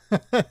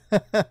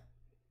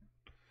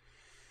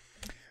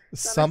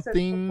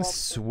 Something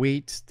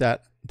sweet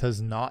that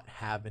does not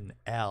have an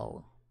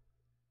L.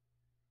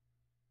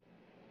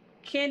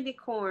 Candy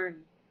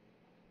corn.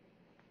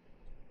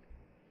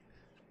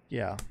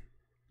 Yeah.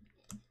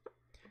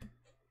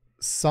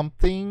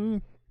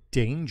 Something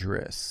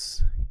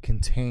dangerous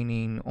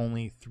containing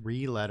only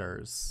 3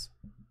 letters.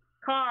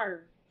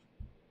 Car.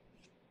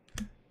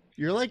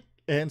 You're like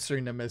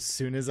answering them as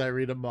soon as I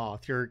read them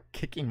off. You're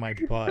kicking my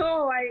butt.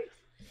 Oh,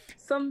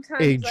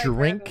 sometimes a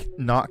drink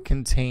not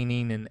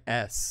containing an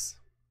S.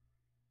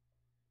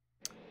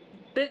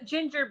 The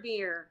ginger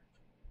beer.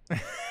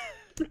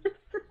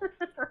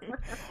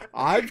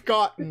 I've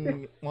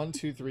gotten 1,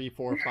 2, 3,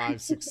 4,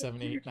 5, 6,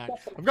 7, 8, 9.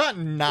 I've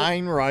gotten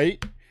 9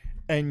 right,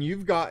 and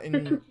you've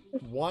gotten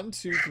 1,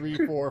 2,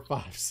 3, 4,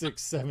 5,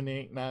 6, 7,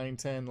 8, 9,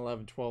 10,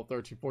 11, 12,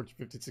 13, 14,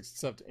 15, 16,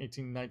 17,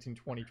 18, 19,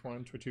 20,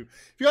 21, 22.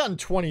 You've gotten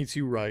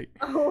 22 right.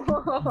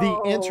 Oh.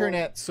 The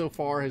internet so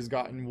far has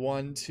gotten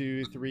 1,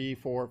 2, 3,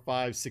 4,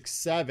 5, 6,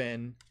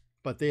 7,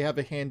 but they have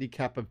a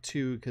handicap of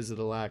 2 because of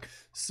the lag.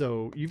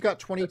 So you've got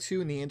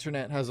 22, and the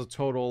internet has a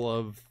total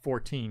of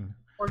 14.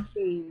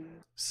 14.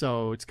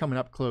 So it's coming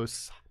up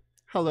close.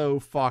 Hello,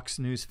 Fox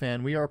News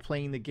fan. We are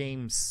playing the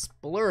game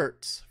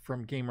SPLURT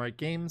from Gamewright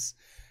Games.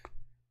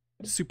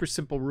 Super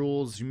simple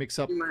rules. You mix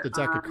up the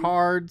deck of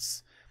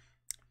cards.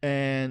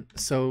 And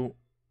so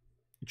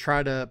you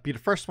try to be the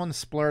first one to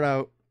splurt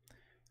out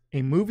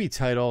a movie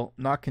title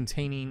not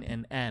containing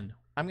an N.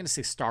 I'm going to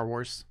say Star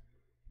Wars.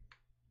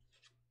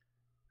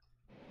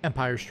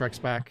 Empire Strikes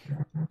Back.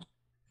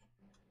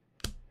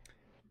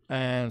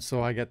 And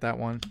so I get that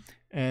one.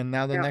 And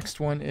now the next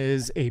one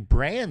is a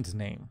brand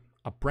name.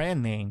 A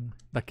brand name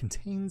that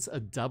contains a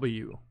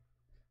W.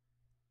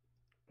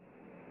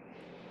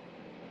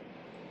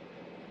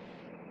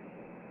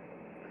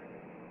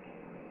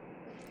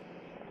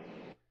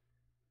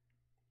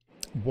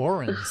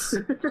 Warrens.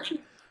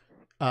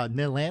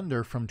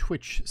 Nylander from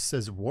Twitch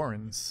says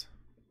Warrens.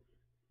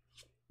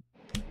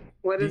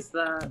 What is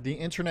that? The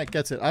internet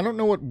gets it. I don't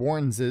know what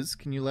Warrens is.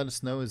 Can you let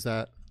us know? Is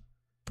that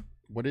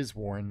what is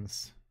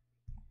Warren's,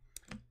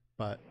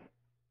 but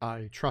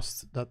I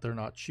trust that they're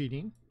not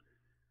cheating.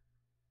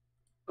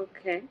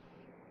 Okay.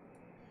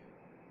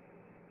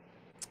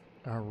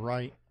 All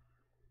right.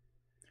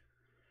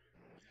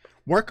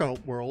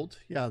 Workout World.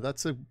 Yeah,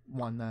 that's a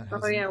one that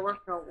has. Oh yeah,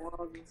 Workout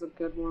World is a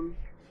good one.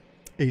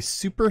 A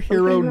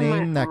superhero Something in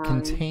name my that eye.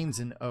 contains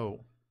an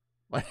O.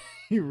 Like,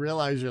 you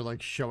realize you're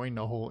like showing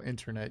the whole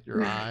internet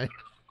your eye.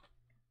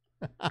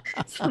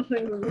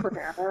 Something in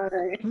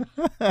my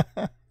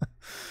eye.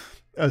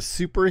 A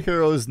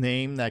superhero's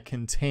name that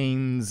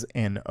contains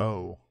an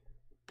O.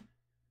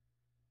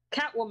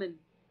 Catwoman.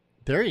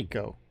 There you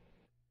go.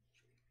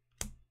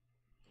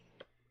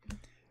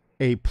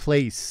 A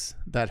place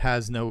that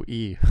has no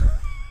E.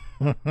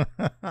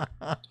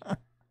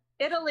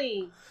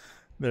 Italy.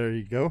 There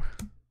you go.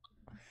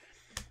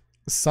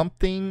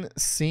 Something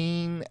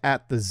seen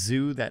at the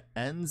zoo that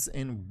ends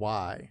in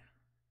Y.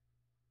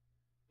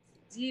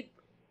 Deep.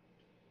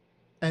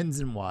 Ends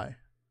in Y.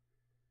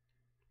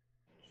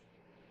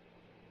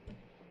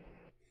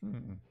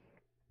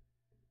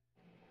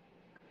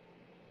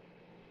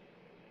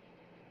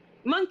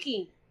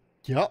 Monkey.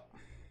 Yep.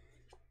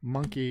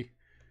 Monkey.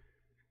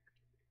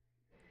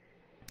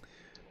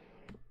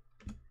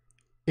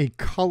 A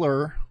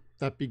color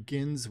that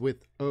begins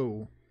with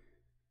O.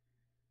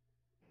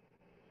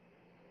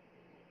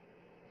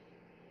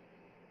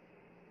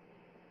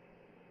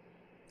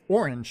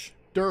 Orange.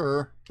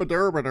 Durr.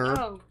 Ba-dur.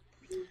 Oh.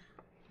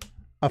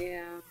 A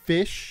Yeah.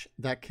 fish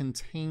that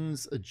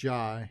contains a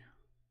jai.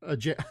 A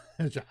jai.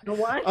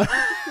 What?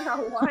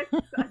 What?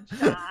 A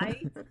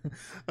jai?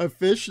 A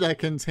fish that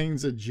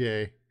contains a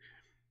J.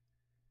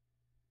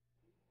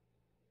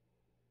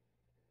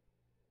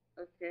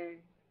 Okay.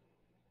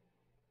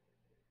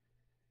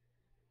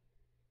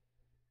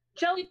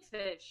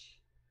 Jellyfish.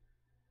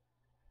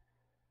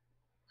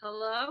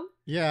 Hello?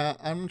 Yeah,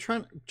 I'm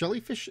trying.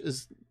 Jellyfish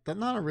is that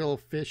not a real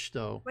fish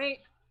though? Wait.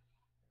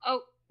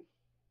 Oh.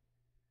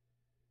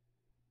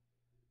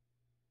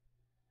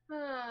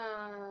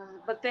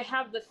 But they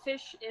have the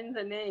fish in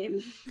the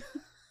name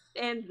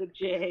and the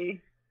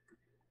J.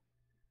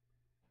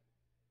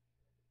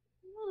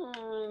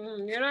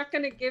 You're not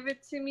gonna give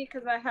it to me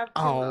because I have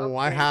to. Oh,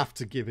 I okay. have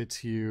to give it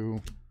to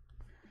you.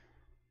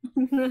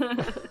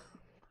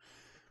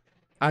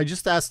 I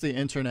just asked the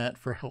internet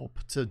for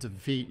help to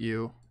defeat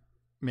you.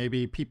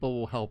 Maybe people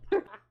will help.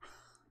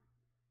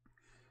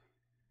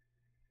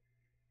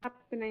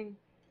 Happening.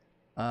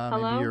 Maybe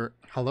Hello? you're.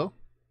 Hello?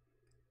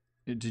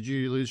 Did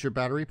you lose your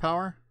battery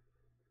power?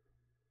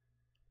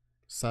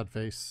 Sad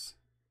face.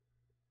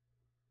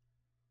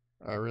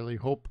 I really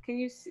hope. Can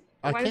you see?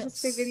 I Why does can't it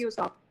say video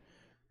stop?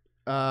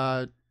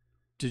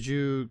 Did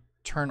you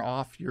turn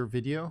off your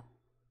video?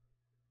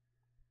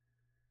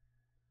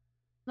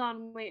 Hold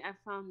on, wait, I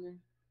found it.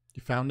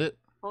 You found it?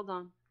 Hold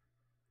on.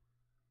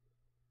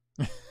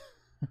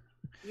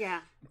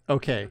 Yeah.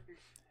 Okay.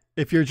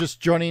 If you're just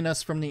joining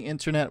us from the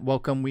internet,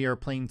 welcome. We are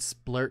playing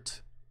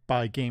SPLURT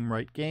by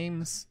Gamewright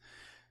Games.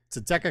 It's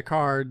a deck of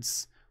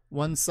cards.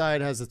 One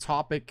side has a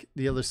topic,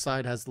 the other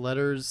side has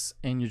letters,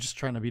 and you're just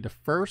trying to be the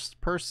first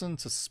person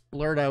to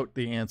splurt out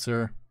the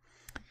answer.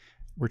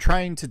 We're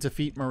trying to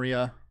defeat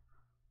Maria.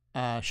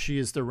 She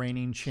is the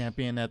reigning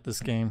champion at this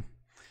game.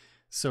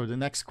 So the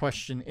next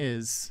question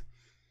is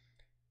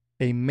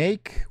a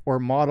make or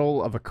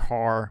model of a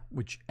car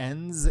which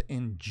ends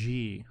in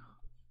G.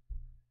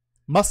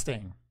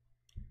 Mustang.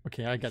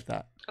 Okay, I get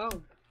that.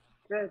 Oh,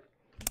 good.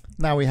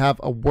 Now we have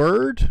a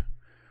word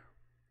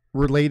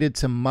related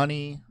to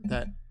money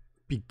that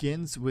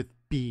begins with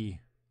B.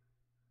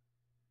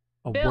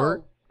 A Bill.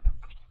 word.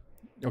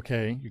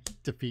 Okay, you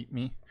defeat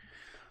me.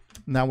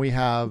 Now we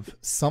have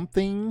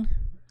something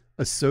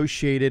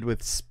associated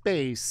with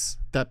space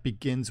that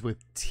begins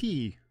with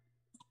T.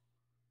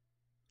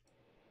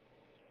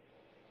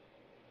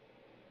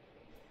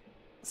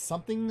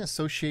 Something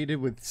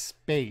associated with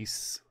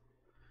space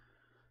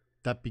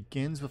that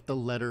begins with the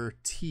letter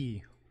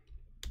T.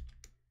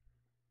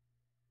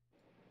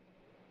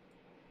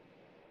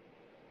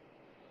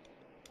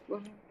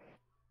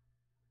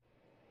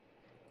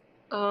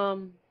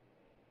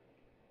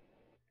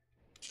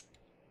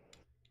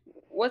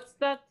 What's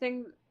that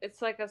thing?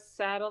 It's like a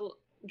saddle.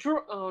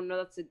 Oh no,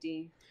 that's a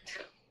D.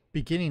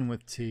 Beginning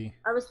with T.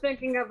 I was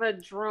thinking of a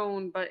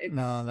drone, but it's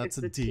No, that's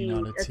it's a D,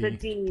 not a It's T. a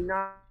D,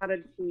 not a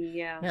T.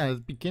 Yeah. Yeah, it's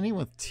beginning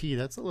with T.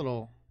 That's a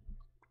little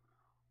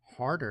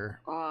harder.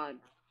 Odd.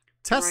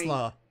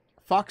 Tesla. Right.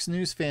 Fox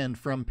News fan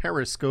from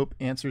Periscope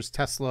answers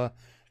Tesla.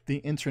 The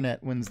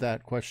internet wins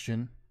that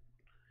question.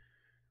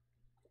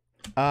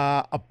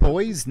 A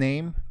boy's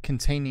name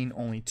containing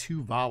only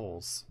 2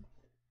 vowels.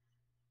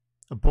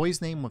 A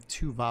boy's name with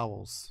 2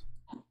 vowels.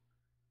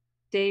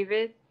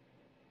 David.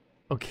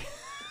 Okay.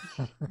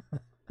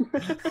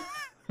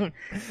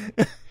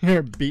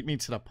 Here, beat me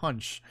to the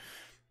punch.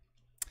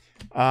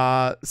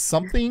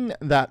 Something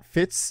that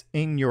fits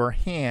in your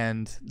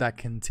hand that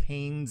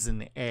contains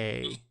an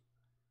A.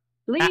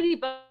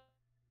 Ladybug.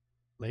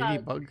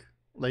 Ladybug?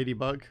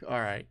 Ladybug?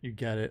 Alright, you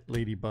get it.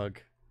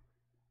 Ladybug.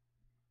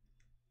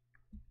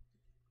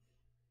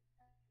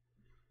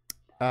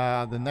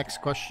 The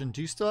next question.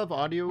 Do you still have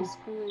audio? What's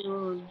going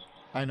on?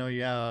 I know,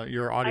 yeah,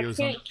 your I audio's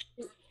on. can't.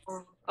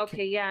 Oh,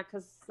 okay, yeah,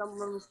 because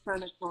someone was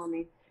trying to call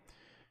me.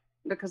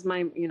 Because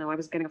I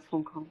was getting a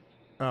phone call.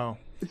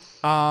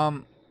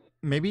 Oh.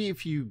 Maybe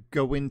if you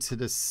go into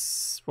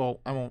this, well,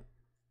 I won't.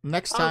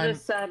 Next time,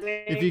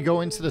 if you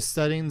go into the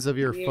settings of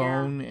your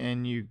phone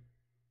and you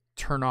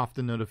turn off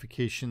the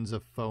notifications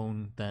of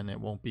phone, then it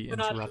won't be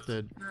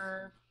interrupted.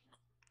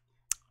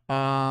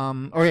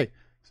 Okay.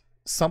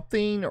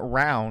 Something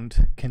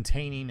round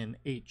containing an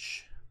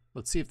H.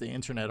 Let's see if the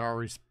internet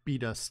always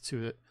beat us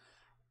to it.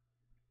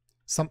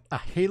 A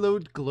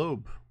haloed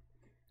globe.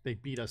 They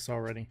beat us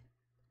already.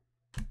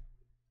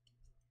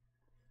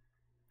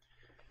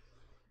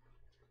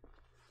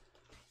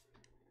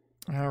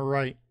 All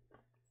right.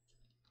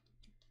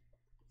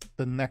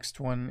 The next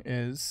one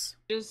is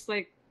just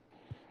like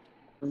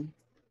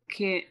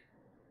can't.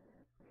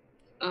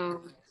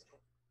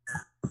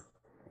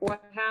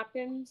 What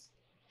happened?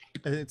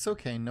 It's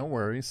okay, no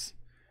worries.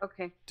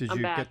 Okay. Did I'm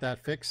you back. get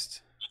that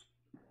fixed?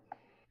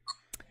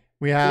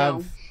 We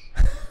have.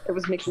 No. It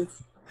was making.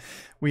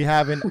 We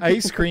have an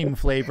ice cream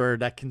flavor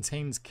that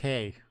contains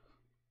K.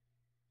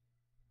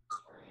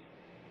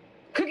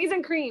 Cookies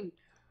and cream.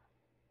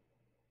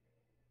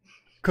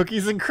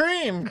 Cookies and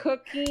cream.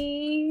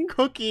 Cookie.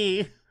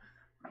 Cookie.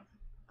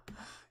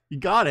 You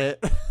got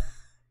it.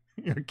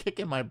 You're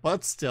kicking my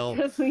butt still.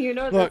 You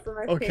know Look, that's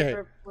my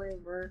favorite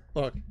flavor.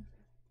 Look.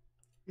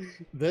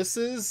 This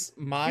is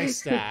my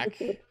stack,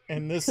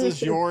 and this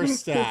is your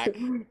stack.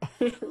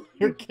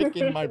 You're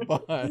kicking my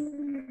butt.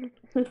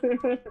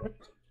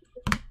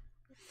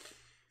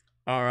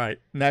 All right.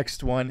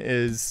 Next one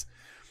is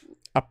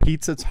a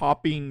pizza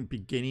topping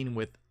beginning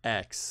with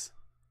X.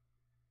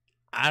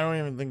 I don't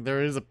even think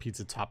there is a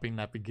pizza topping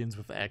that begins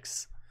with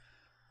X.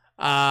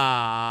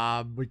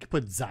 We could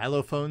put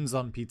xylophones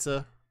on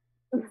pizza.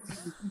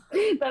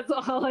 That's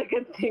all I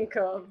could think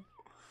of.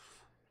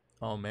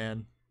 Oh,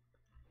 man.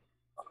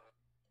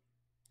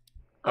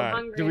 I'm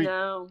hungry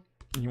now.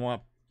 You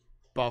want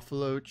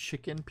buffalo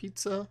chicken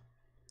pizza?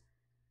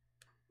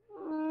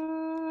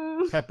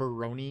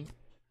 Pepperoni.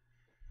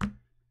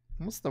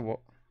 What's the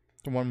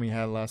one we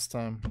had last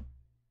time?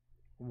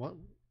 What?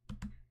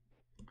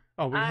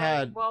 Oh,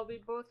 Well, we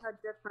both had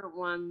different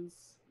ones.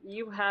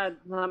 You had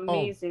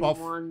amazing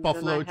ones.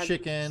 Buffalo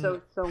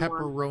chicken,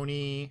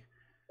 pepperoni,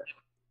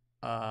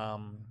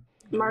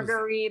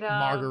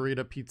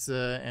 margarita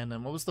pizza, and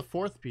then what was the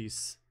fourth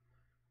piece?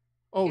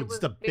 Oh, it's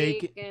the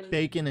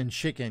bacon and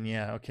chicken.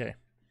 Yeah, okay.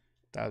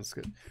 That was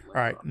good. All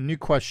right, new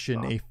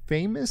question. A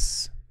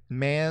famous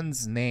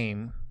man's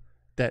name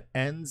that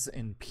ends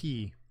in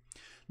P.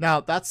 Now,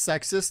 that's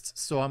sexist,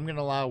 so I'm going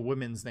to allow a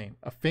woman's name.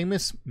 A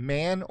famous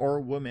man or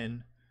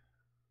woman.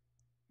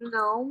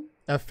 No.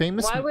 A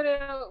famous... Why would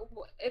it...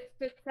 If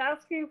it's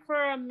asking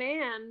for a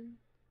man...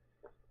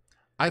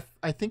 I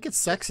think it's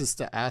sexist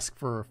to ask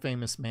for a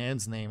famous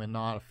man's name and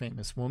not a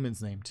famous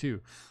woman's name,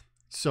 too.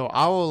 So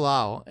I'll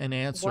allow an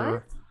answer.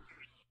 What?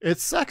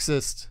 It's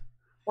sexist.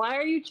 Why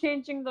are you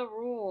changing the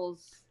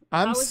rules?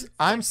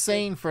 I'm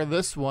saying for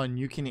this one,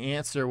 you can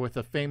answer with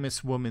a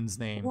famous woman's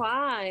name.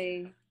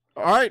 Why?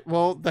 All right,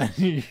 well, then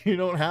you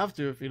don't have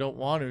to if you don't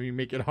want to. You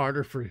make it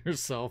harder for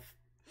yourself.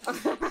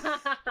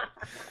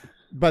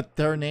 But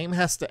their name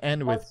has to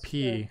end with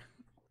P.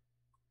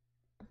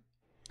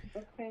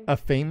 Okay. A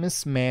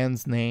famous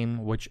man's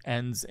name which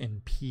ends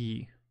in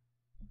P.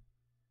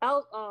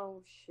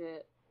 Oh,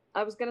 shit.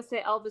 I was going to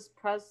say Elvis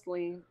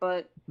Presley,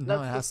 but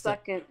that's the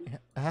second. It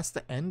has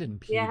to end in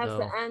P, Yeah, it has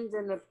to end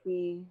in a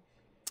P.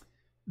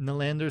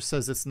 Nylander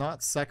says it's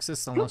not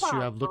sexist unless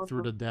you have looked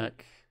through the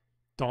deck.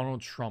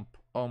 Donald Trump.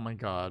 Oh my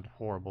God,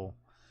 horrible.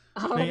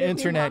 Oh, the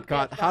internet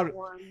got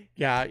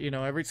yeah, you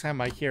know, every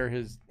time I hear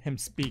him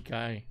speak,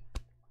 I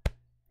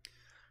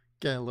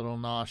get a little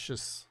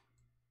nauseous.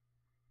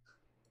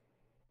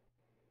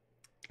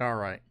 All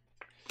right.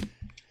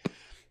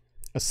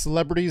 A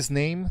celebrity's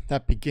name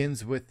that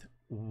begins with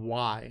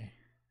Y.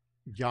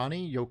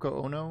 Yanni,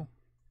 Yoko Ono.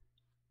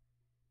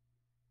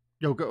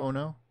 Yoko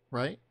Ono,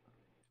 right?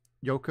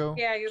 Yoko?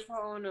 Yeah,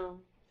 Yoko Ono.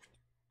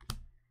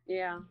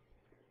 Yeah.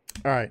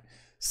 All right.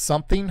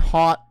 Something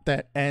hot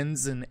that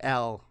ends in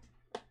L.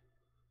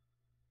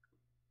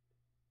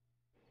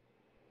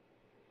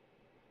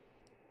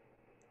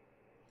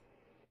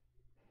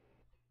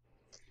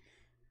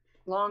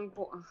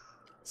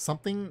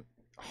 Something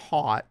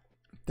hot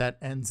that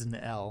ends in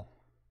L.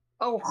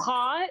 Oh,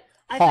 hot?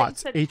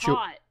 Hot.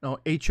 Hot. No,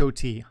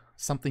 H-O-T.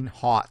 Something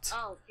hot.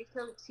 Oh,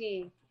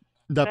 H-O-T.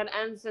 That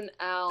ends in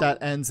L. That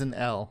ends in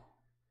L.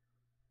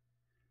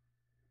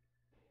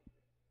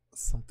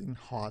 Something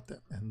hot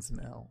that ends in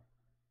L.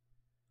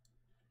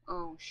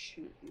 Oh,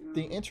 shoot. No.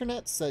 The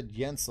internet said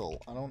Yensel.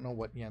 I don't know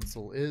what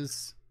Yensel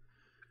is.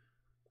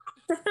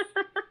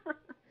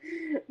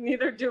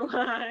 Neither do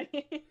I.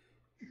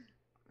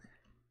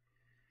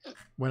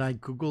 When I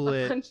Google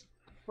it...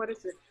 What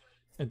is it?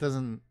 It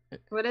doesn't...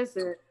 What is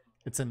it?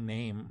 It's a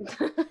name.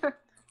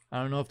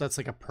 I don't know if that's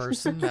like a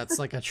person that's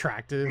like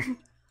attractive.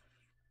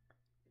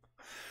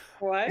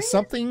 What?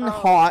 Something Oh.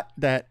 hot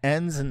that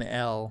ends in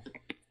L.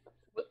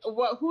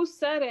 What? Who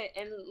said it?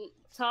 And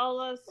tell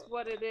us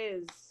what it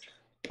is.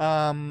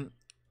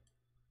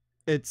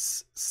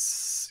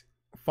 It's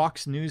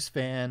Fox News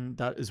fan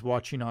that is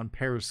watching on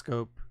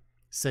Periscope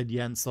said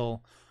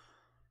Yensel.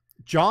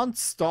 John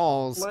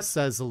Stalls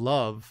says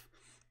love,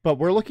 but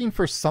we're looking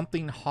for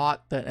something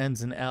hot that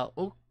ends in L.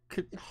 Oh,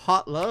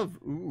 hot love.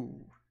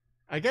 Ooh,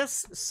 I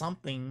guess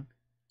something,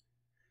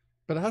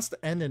 but it has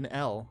to end in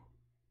L.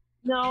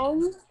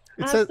 No,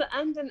 it has to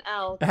end in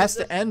L. It has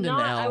to end in L.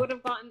 I would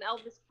have gotten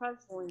Elvis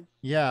Presley.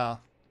 Yeah.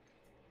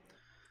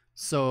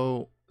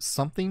 So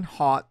something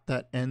hot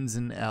that ends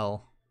in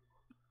L.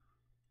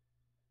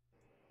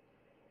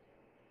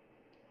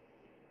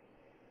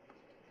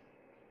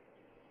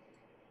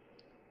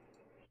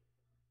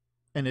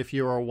 And if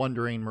you are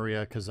wondering,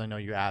 Maria, because I know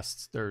you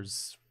asked,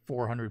 there's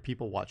 400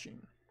 people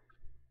watching.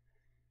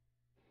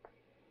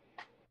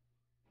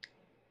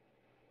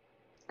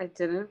 I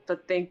didn't,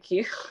 but thank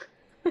you.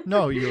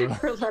 No, you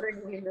for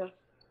letting me know.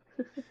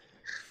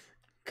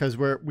 Because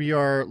we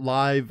are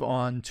live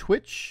on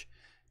Twitch,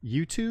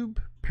 YouTube,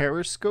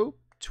 Periscope,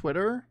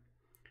 Twitter,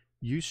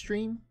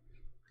 Ustream,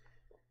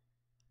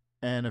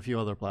 and a few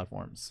other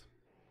platforms.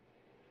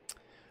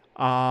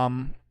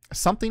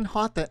 Something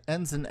hot that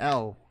ends in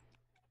L.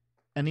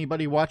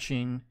 Anybody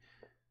watching?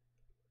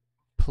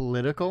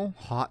 Political?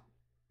 Hot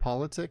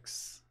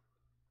politics?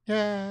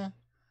 Yeah.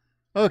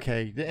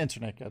 Okay, the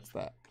internet gets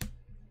that.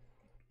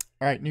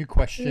 All right, new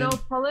question. No,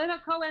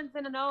 politico ends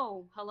in an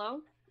O. Hello?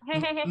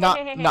 Hey.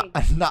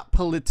 Not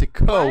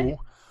politico.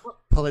 What?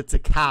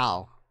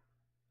 Political.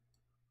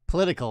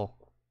 Political.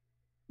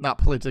 Not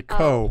politico.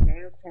 Oh,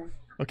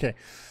 okay.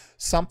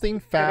 Something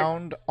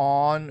found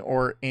on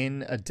or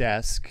in a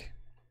desk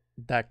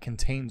that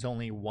contains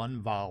only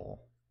one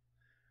vowel.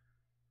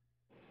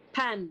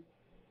 Pen.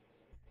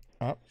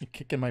 Oh, you're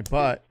kicking my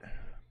butt.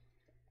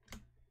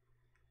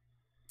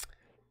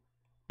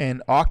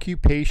 An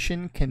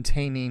occupation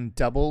containing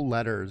double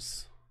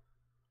letters.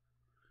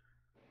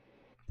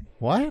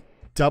 What?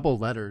 Double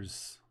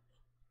letters.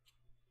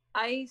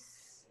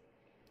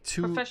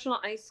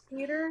 Professional ice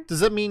skater? Does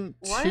that mean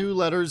what? 2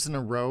 letters in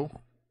a row?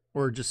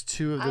 Or just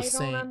 2 of the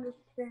same? I don't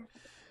understand.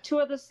 2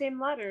 of the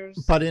same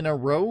letters. But in a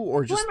row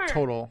or just Swimmer.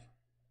 Total?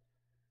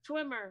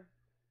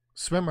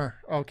 Swimmer.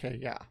 Okay,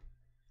 yeah.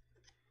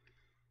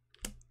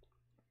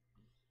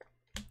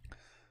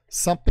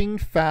 Something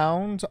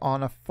found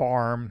on a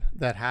farm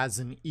that has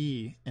an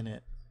E in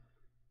it.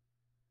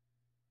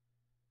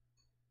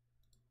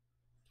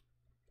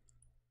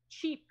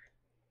 Sheep.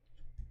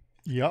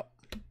 Yep.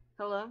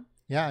 Hello?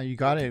 Yeah, you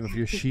got it with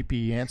your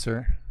sheepy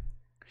answer.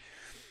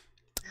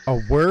 A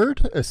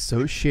word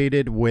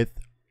associated with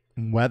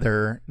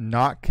weather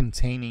not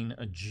containing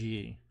a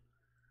G.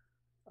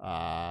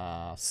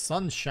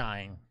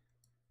 Sunshine.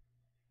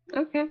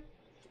 Okay.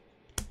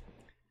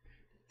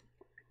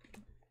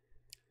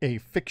 A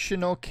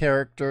fictional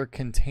character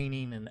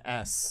containing an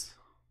S.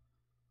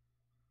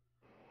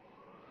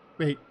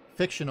 Wait,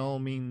 fictional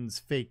means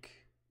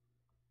fake.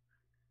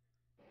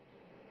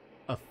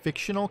 A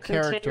fictional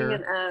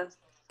character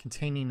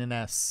containing an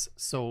S.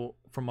 So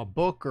from a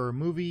book or a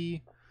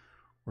movie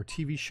or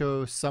TV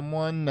show,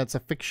 someone that's a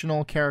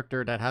fictional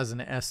character that has an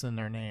S in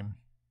their name.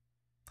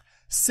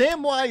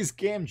 Samwise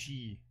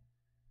Gamgee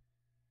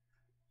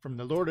from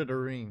The Lord of the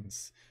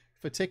Rings.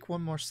 If I take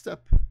one more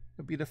step,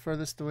 it'll be the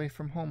furthest away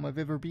from home I've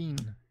ever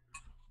been.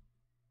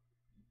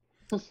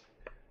 All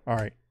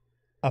right.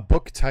 A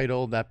book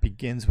title that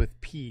begins with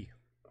P.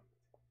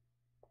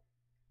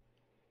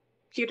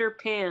 Peter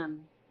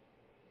Pan.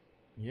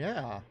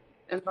 Yeah.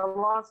 And the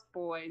Lost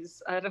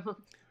Boys. I don't...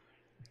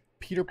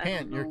 Peter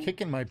Pan, you're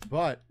kicking my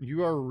butt.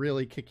 You are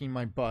really kicking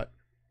my butt.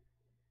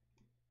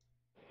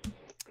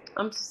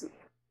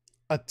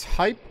 A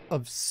type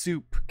of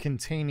soup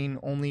containing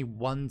only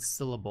one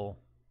syllable.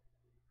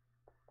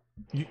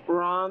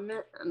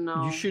 Ramen?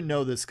 No. You should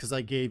know this because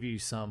I gave you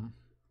some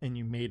and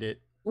you made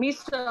it.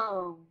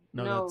 Miso.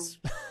 No. That's...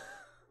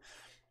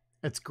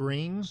 It's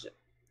green.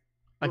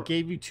 I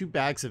gave you 2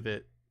 bags of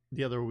it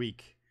the other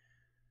week.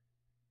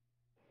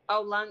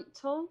 Oh,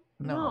 lentil?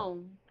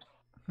 No,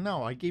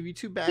 I gave you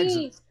 2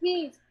 bags.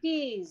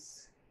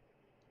 Peas.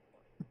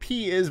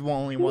 P is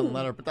only one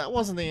letter, but that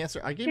wasn't the answer.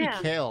 I gave you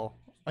kale.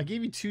 I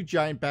gave you 2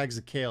 giant bags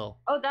of kale.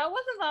 Oh, that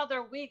wasn't the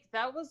other week.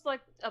 That was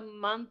like a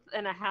month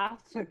and a half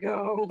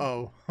ago.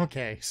 Oh,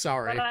 okay.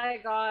 Sorry. But I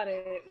got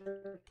it.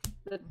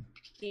 The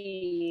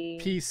pea.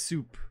 Pea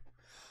soup.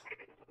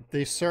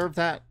 They serve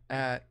that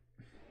at...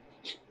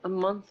 A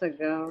month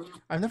ago.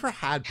 I've never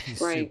had pea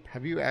soup.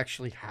 Have you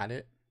actually had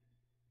it?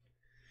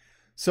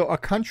 So, a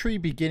country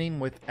beginning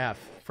with F.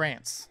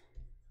 France.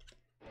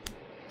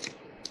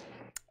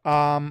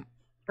 A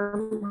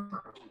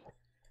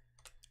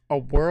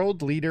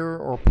world leader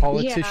or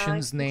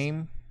politician's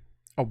name.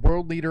 A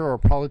world leader or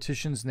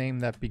politician's name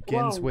that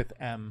begins with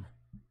M.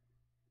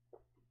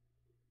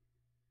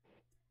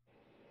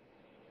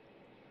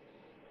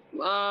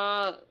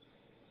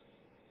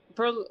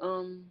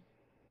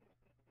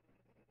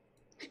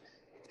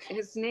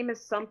 His name is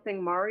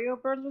something Mario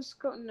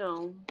Berlusconi?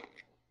 No.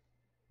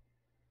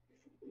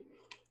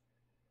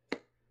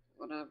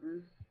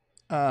 Whatever.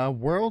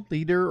 World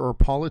leader or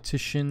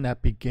politician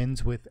that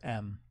begins with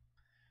M.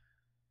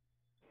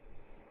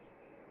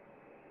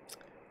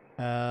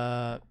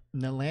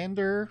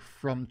 Nylander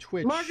from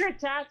Twitch. Margaret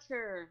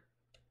Thatcher.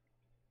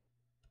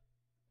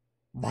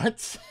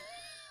 What?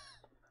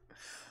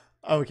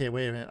 Okay,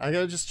 wait a minute. I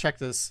gotta just check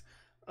this.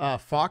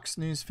 Fox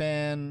News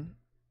fan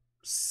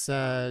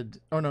said,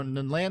 oh no,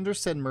 Nylander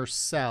said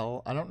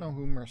Marcel. I don't know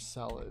who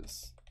Marcel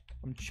is.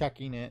 I'm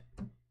checking it.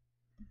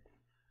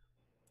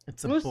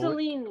 It's a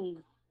Mussolini.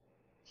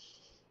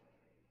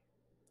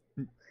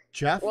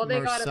 Jeff Well,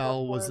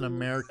 Marcel was an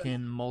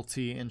American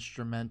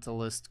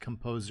multi-instrumentalist,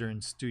 composer,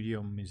 and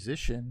studio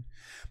musician.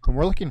 But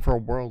we're looking for a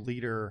world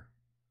leader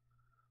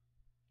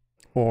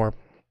or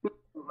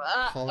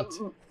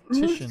politician.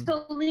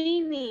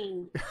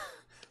 Mussolini.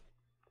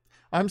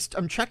 I'm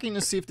checking to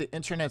see if the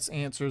internet's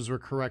answers were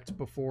correct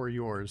before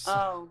yours.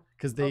 Oh,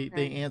 because they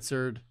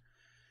answered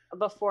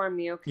before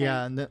me. Okay.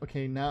 Yeah, and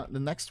now the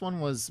next one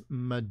was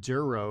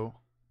Maduro.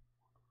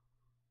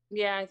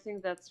 Yeah, I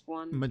think that's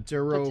one.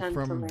 Maduro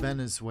from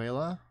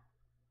Venezuela.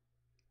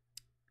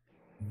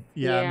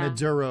 Yeah,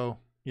 Maduro.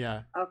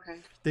 Yeah. Okay.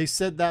 They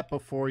said that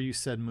before you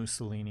said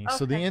Mussolini. Okay.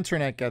 So the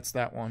internet gets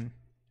that one.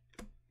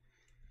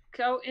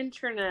 Go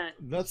internet.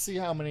 Let's see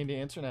how many the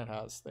internet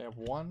has. They have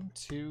 1,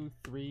 2,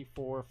 3,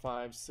 4,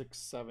 5, 6,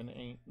 7,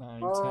 8, 9,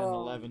 10,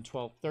 11,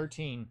 12,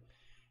 13.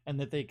 And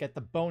that they get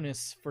the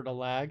bonus for the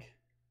lag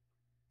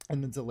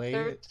and the delay.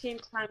 13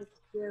 times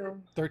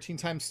 2. 13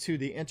 times 2.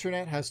 The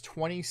internet has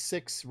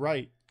 26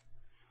 right.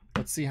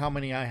 Let's see how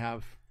many I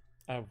have.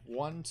 I have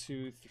 1,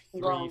 2,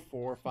 3,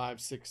 4,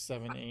 5, 6,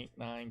 7, 8,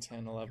 9,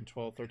 10, 11,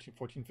 12, 13,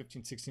 14,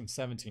 15, 16,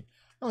 17.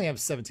 I only have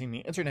 17. The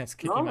internet's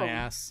kicking my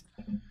ass.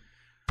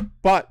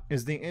 But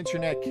is the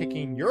internet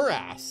kicking your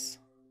ass?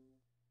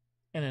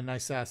 And a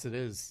nice ass it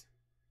is,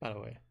 by the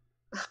way.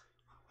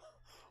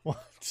 1,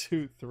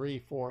 2, 3,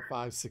 4,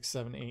 5, 6,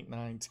 7, 8,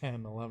 9,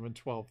 10, 11,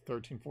 12,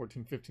 13,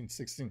 14, 15,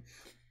 16,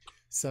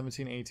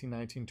 17, 18,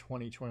 19,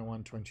 20,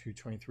 21, 22,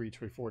 23,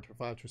 24,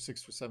 25,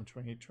 26, 27,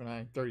 28,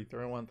 29, 30,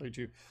 31,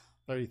 32,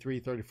 33,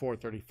 34,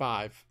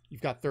 35.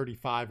 You've got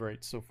 35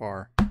 right so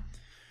far.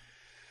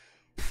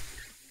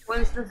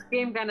 When's this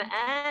game gonna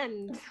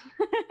end?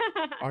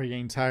 Are you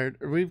getting tired?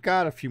 We've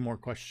got a few more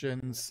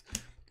questions.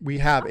 We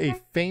have a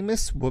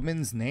famous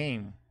woman's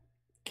name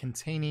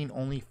containing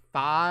only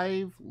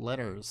 5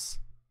 letters.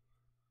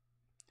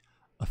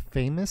 A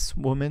famous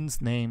woman's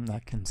name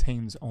that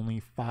contains only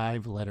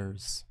 5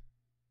 letters.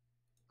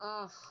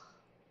 Ugh.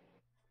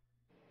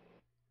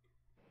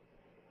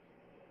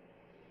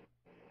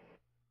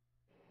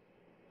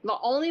 The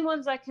only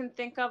ones I can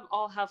think of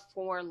all have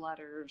 4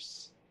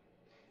 letters.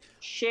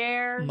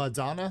 Cher.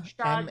 Madonna.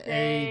 Madonna.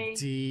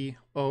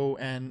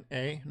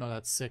 No,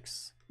 that's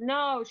 6.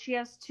 No, she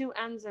has 2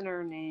 N's in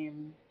her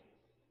name.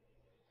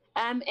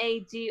 Madonna.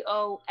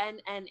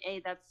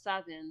 That's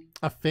 7.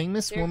 A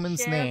famous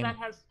woman's Cher name. That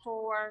has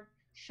 4.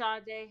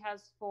 Sade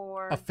has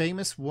 4. A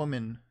famous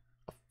woman.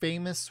 A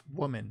famous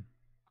woman.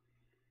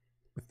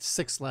 With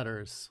 6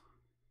 letters.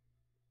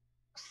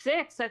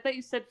 6? I thought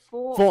you said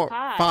 4. 4.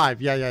 5.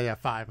 5. Yeah.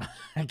 5.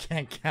 I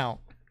can't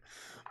count.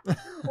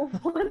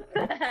 What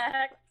the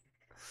heck?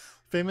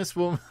 Famous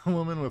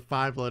woman with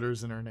 5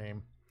 letters in her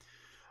name.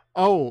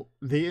 Oh,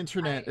 the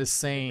internet is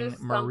saying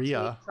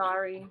Maria.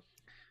 Sorry.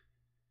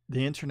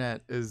 The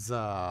internet is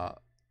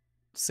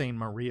saying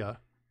Maria.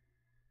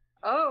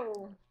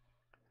 Oh.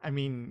 I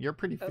mean, you're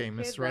pretty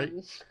famous, right?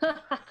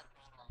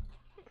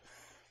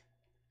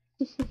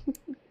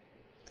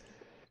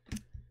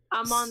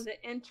 I'm on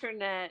the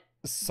internet.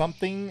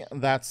 Something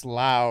that's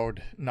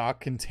loud,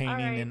 not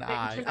containing an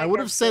I. I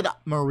would have said it.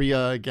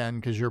 Maria again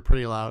because you're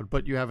pretty loud,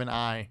 but you have an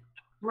I.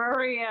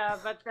 Maria,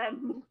 but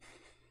then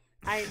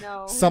I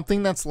know.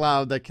 Something that's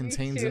loud that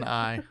contains an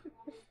I.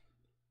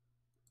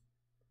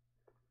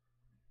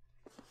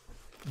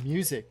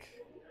 Music.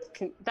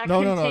 That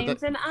no,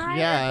 contains an I?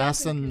 Yeah, it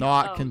has to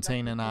not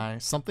contain an I.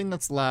 Something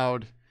that's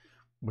loud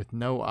with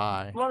no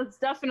I. Well, it's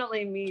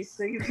definitely me,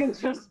 so you can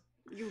just...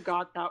 You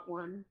got that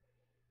one.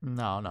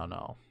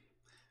 No.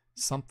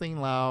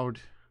 Something loud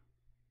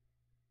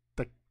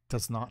that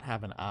does not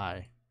have an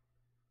I.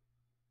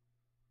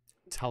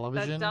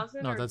 Television? That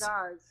doesn't or does?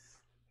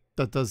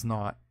 That does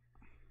not.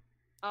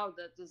 Oh,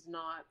 that does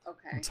not.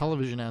 Okay. And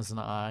television has an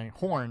I.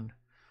 Horn.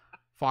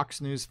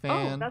 Fox News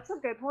fan. Oh, that's a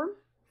good one.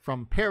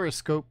 From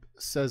Periscope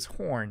says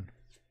horn.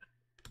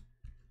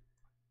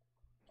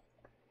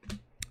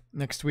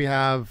 Next we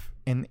have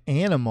an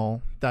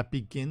animal that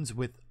begins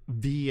with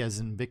V as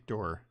in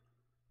Victor.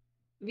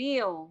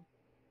 Veal.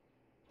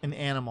 An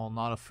animal,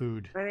 not a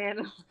food. An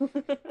animal.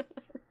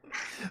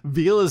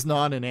 Veal is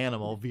not an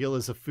animal. Veal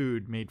is a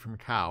food made from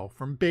cow.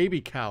 From baby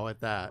cow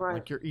at that. Right.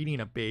 Like you're eating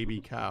a baby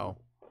cow.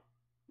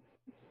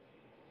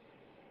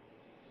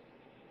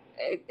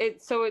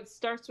 So it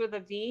starts with a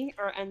V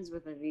or ends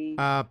with a V?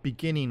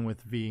 Beginning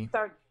with V.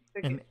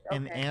 An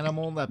Okay.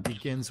 animal that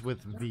begins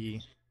with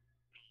V.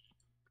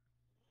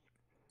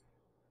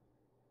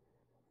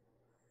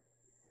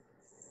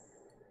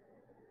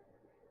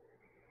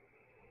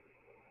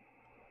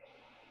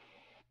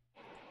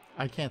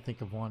 I can't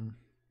think of one.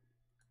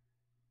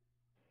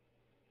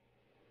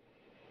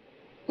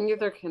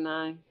 Neither can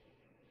I.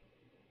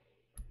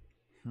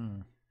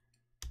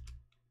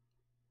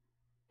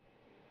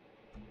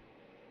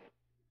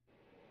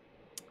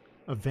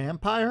 A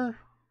vampire?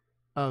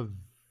 A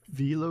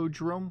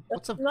velodrome?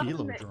 What's a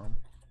velodrome?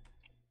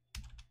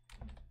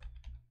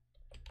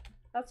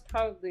 That's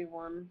probably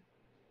one.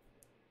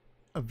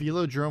 A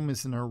velodrome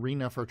is an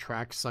arena for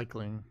track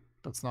cycling.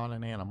 That's not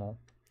an animal.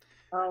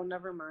 Oh,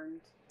 never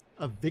mind.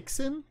 A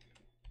vixen?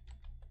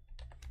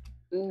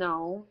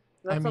 No.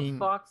 That's a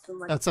fox. And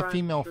like that's a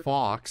female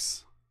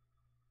fox.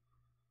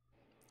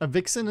 A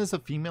vixen is a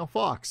female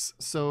fox.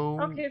 So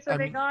okay, so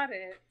they got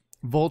it.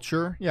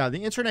 Vulture. Yeah,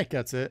 the internet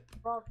gets it.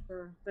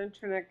 Vulture. The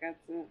internet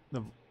gets it.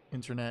 The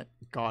internet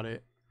got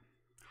it.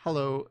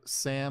 Hello,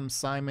 Sam,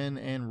 Simon,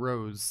 and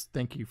Rose.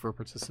 Thank you for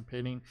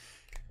participating.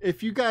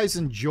 If you guys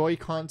enjoy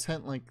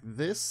content like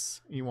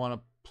this, you want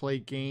to play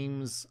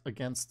games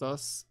against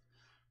us,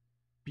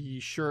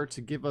 be sure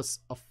to give us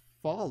a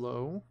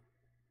follow.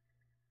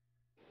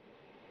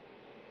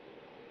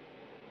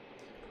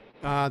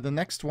 The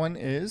next one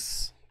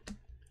is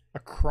a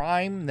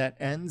crime that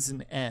ends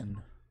in N.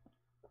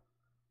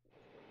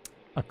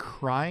 A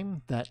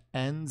crime that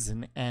ends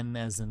in N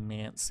as in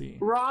Nancy.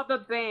 Rob a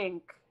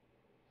bank.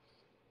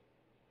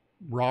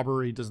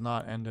 Robbery does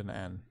not end in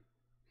N.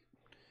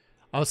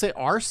 I would say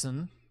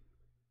arson.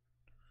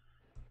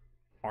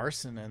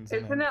 Arson ends in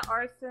N. Isn't it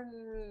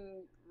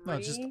arson? No,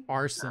 it's just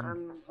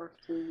arson.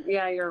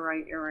 Yeah, you're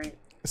right. You're right.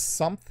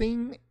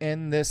 Something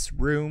in this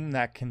room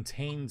that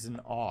contains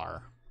an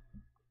R.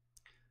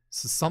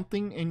 So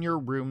something in your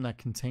room that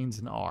contains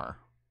an R.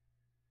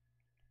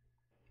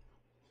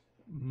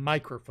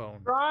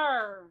 Microphone.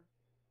 Drawer.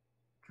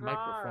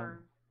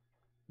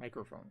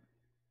 Microphone.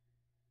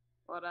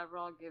 Whatever,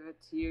 I'll give it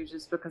to you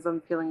just because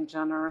I'm feeling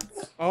generous.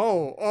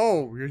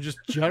 Oh, you're just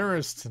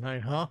generous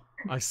tonight, huh?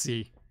 I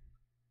see.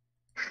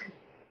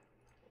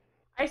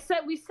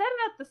 We said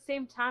it at the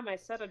same time. I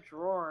said a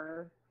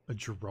drawer. A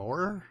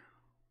drawer?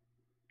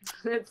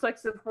 It's like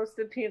supposed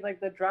to be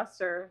like the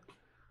dresser.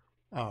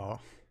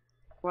 Oh.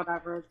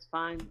 Whatever, it's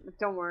fine.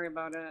 Don't worry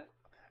about it.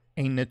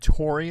 A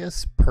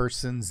notorious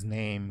person's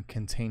name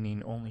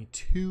containing only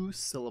 2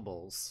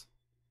 syllables.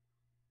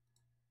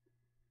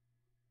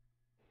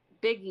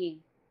 Biggie.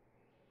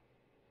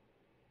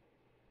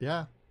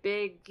 Yeah.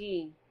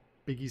 Biggie.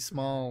 Biggie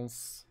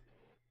Smalls.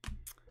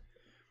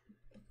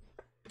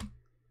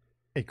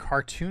 A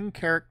cartoon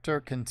character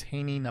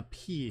containing a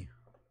P.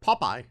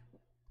 Popeye.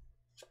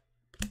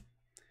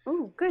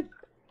 Oh, good.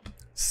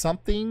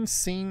 Something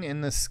seen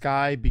in the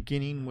sky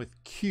beginning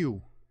with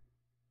Q.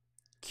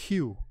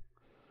 Q.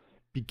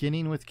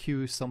 Beginning with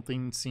Q,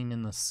 something seen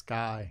in the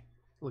sky.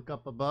 Look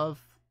up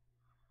above.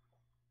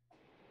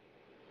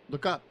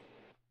 Look up.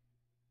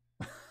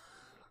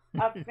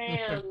 A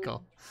fan.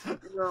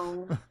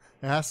 No.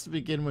 It has to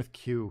begin with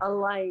Q. A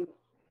light.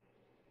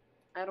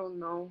 I don't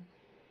know.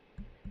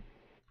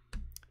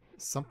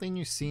 Something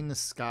you see in the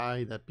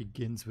sky that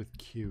begins with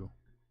Q.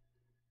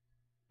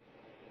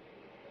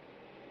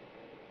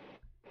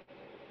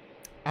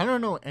 I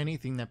don't know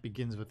anything that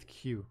begins with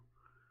Q.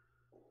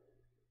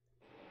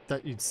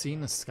 That you'd see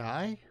in the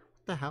sky?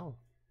 What the hell?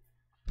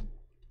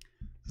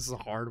 This is a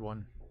hard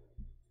one.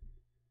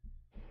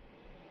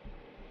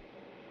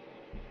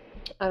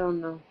 I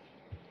don't know.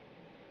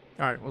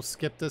 Alright, we'll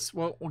skip this.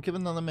 Well, we'll give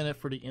another minute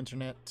for the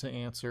internet to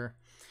answer.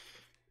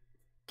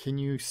 Can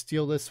you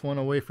steal this one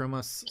away from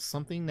us?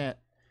 Something that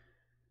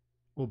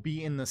will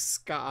be in the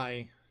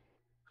sky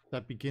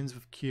that begins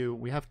with Q.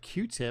 We have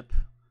Q-tip.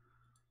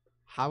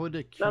 How would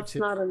a Q-tip... That's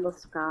not in the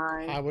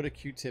sky. How would a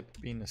Q-tip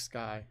be in the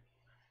sky?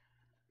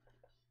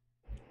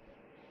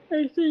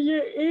 I see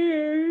your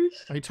ears.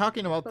 Are you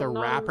talking about the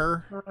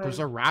rapper? There's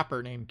a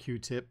rapper named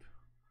Q-tip.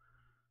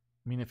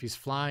 I mean, if he's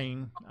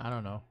flying, I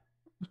don't know.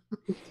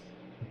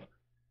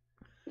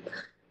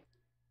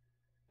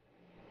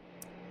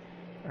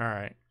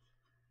 Alright.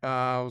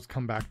 Let's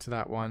come back to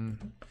that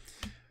one.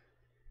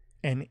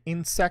 An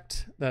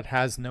insect that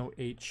has no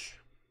H.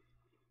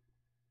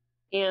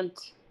 Ant.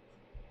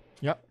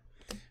 Yep.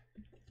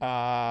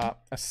 A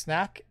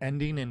snack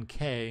ending in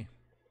K.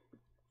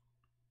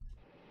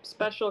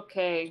 Special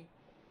K.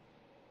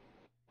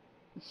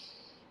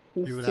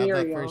 You would have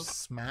that for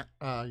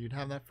a you'd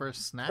have that for a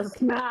snack? A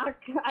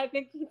snack. I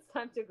think it's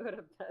time to go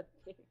to bed.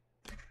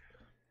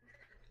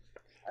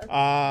 A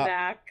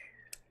snack.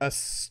 A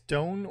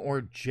stone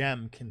or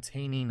gem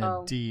containing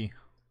a D.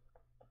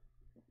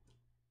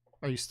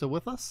 Are you still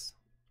with us?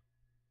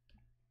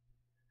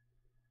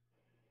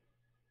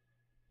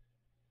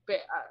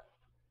 But,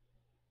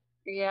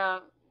 yeah,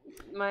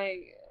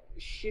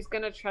 she's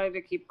gonna try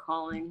to keep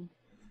calling.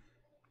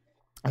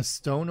 A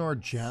stone or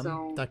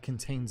gem that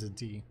contains a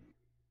D.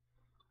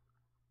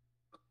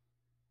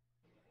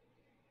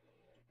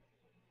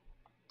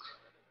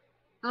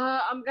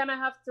 I'm gonna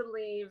have to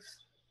leave.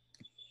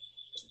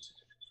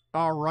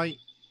 All right.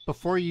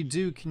 Before you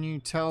do, can you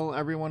tell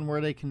everyone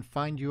where they can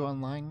find you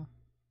online?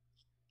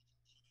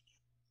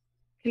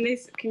 Can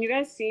you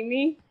guys see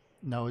me?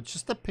 No, it's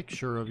just a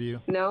picture of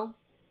you. No?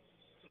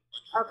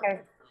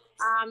 Okay.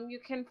 You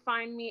can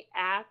find me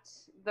at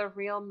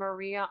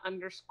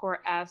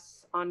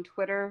 @therealmaria_s on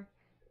Twitter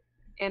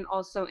and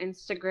also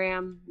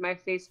Instagram. My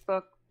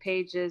Facebook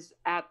page is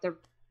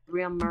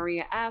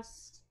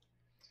 @therealmarias.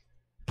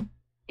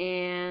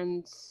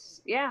 And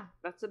yeah,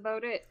 that's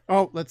about it.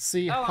 Oh, let's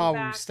see how I'm we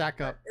back,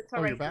 stack up. It's all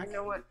oh, right. You're back? You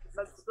know what?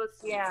 Let's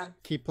yeah.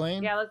 Keep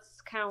playing? Yeah, let's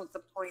count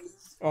the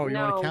points. Oh, you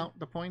want No. to count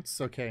the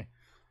points? Okay.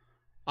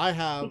 I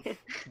have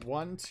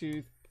 1,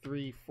 2,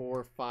 3,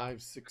 4,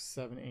 5, 6,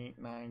 7, 8,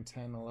 9,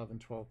 10, 11,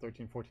 12,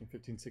 13, 14,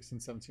 15, 16,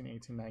 17,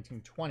 18,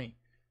 19, 20. I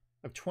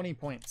have 20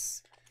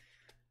 points.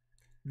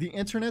 The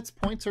internet's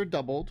points are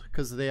doubled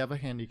because they have a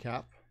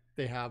handicap.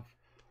 They have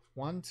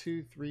 1,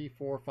 2, 3,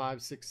 4,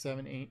 5, 6,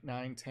 7, 8,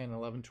 9, 10,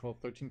 11, 12,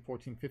 13,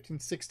 14, 15,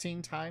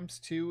 16 times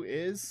 2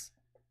 is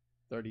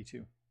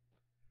 32.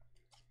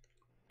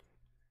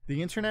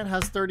 The internet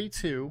has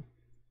 32.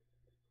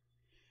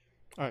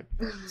 All right.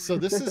 So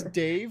this is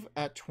Dave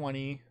at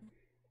 20.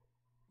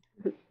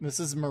 This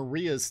is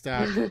Maria's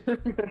stack.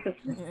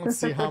 Let's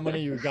see how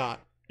many you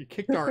got. You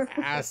kicked our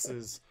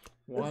asses.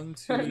 1,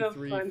 2,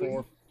 3,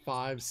 4,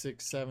 5,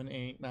 6, 7,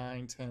 8,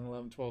 9, 10,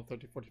 11, 12,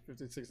 13, 14,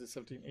 15, 16,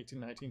 17, 18,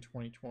 19,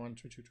 20, 21,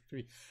 22,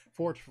 23,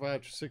 4,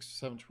 5, 6,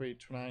 7, 28,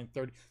 29,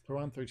 30,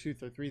 31, 32,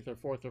 33,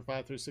 34,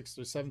 35, 36,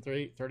 37,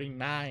 38,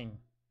 39.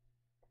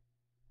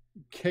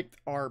 Kicked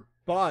our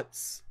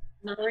butts.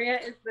 Maria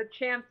is the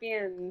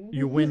champion.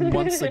 You win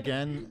once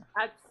again.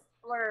 At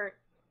SPLURT.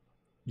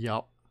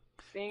 Yep.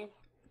 Thanks.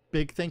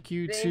 Big thank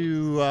you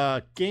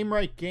to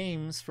Gamewright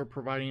Games for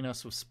providing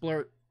us with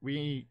SPLURT.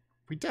 We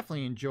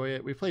definitely enjoy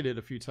it. We played it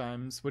a few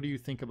times. What do you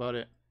think about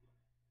it?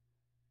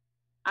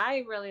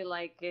 I really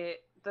like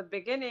it. The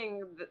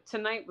beginning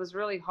tonight was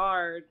really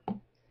hard,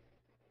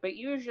 but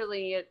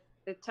usually it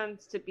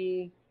tends to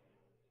be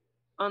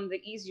on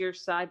the easier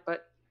side,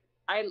 but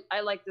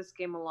I like this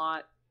game a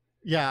lot.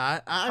 Yeah,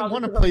 I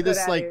want to play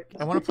this like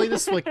I want to play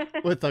this like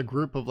with a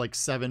group of like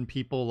 7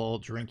 people all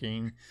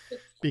drinking,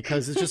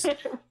 because it's just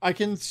I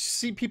can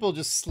see people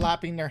just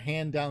slapping their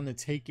hand down to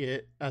take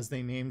it as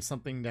they name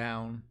something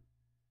down,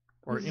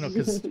 or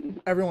because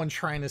everyone's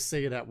trying to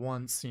say it at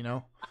once.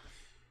 All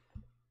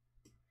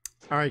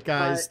right,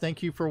 guys,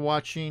 thank you for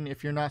watching.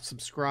 If you're not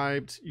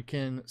subscribed, you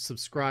can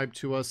subscribe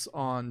to us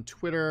on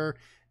Twitter,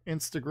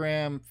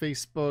 Instagram,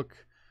 Facebook,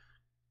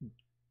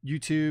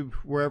 YouTube,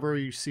 wherever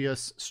you see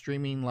us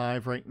streaming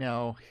live right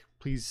now.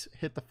 Please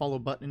hit the follow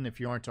button if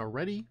you aren't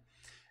already.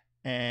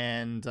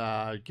 And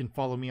you can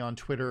follow me on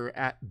Twitter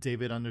at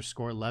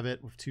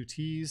David_Levitt with 2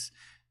 T's.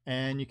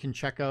 And you can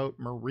check out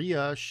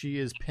Maria. She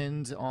is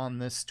pinned on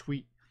this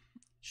tweet.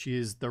 She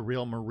is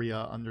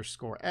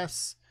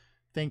 @therealmaria_s.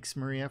 Thanks,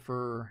 Maria,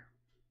 for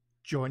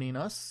joining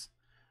us.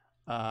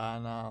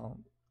 And I'll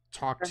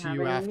talk to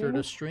you after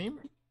the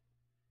stream.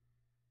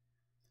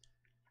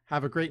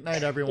 Have a great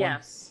night, everyone.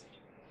 Yes.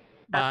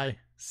 Bye.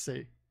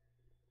 See.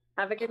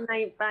 Have a good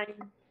night. Bye.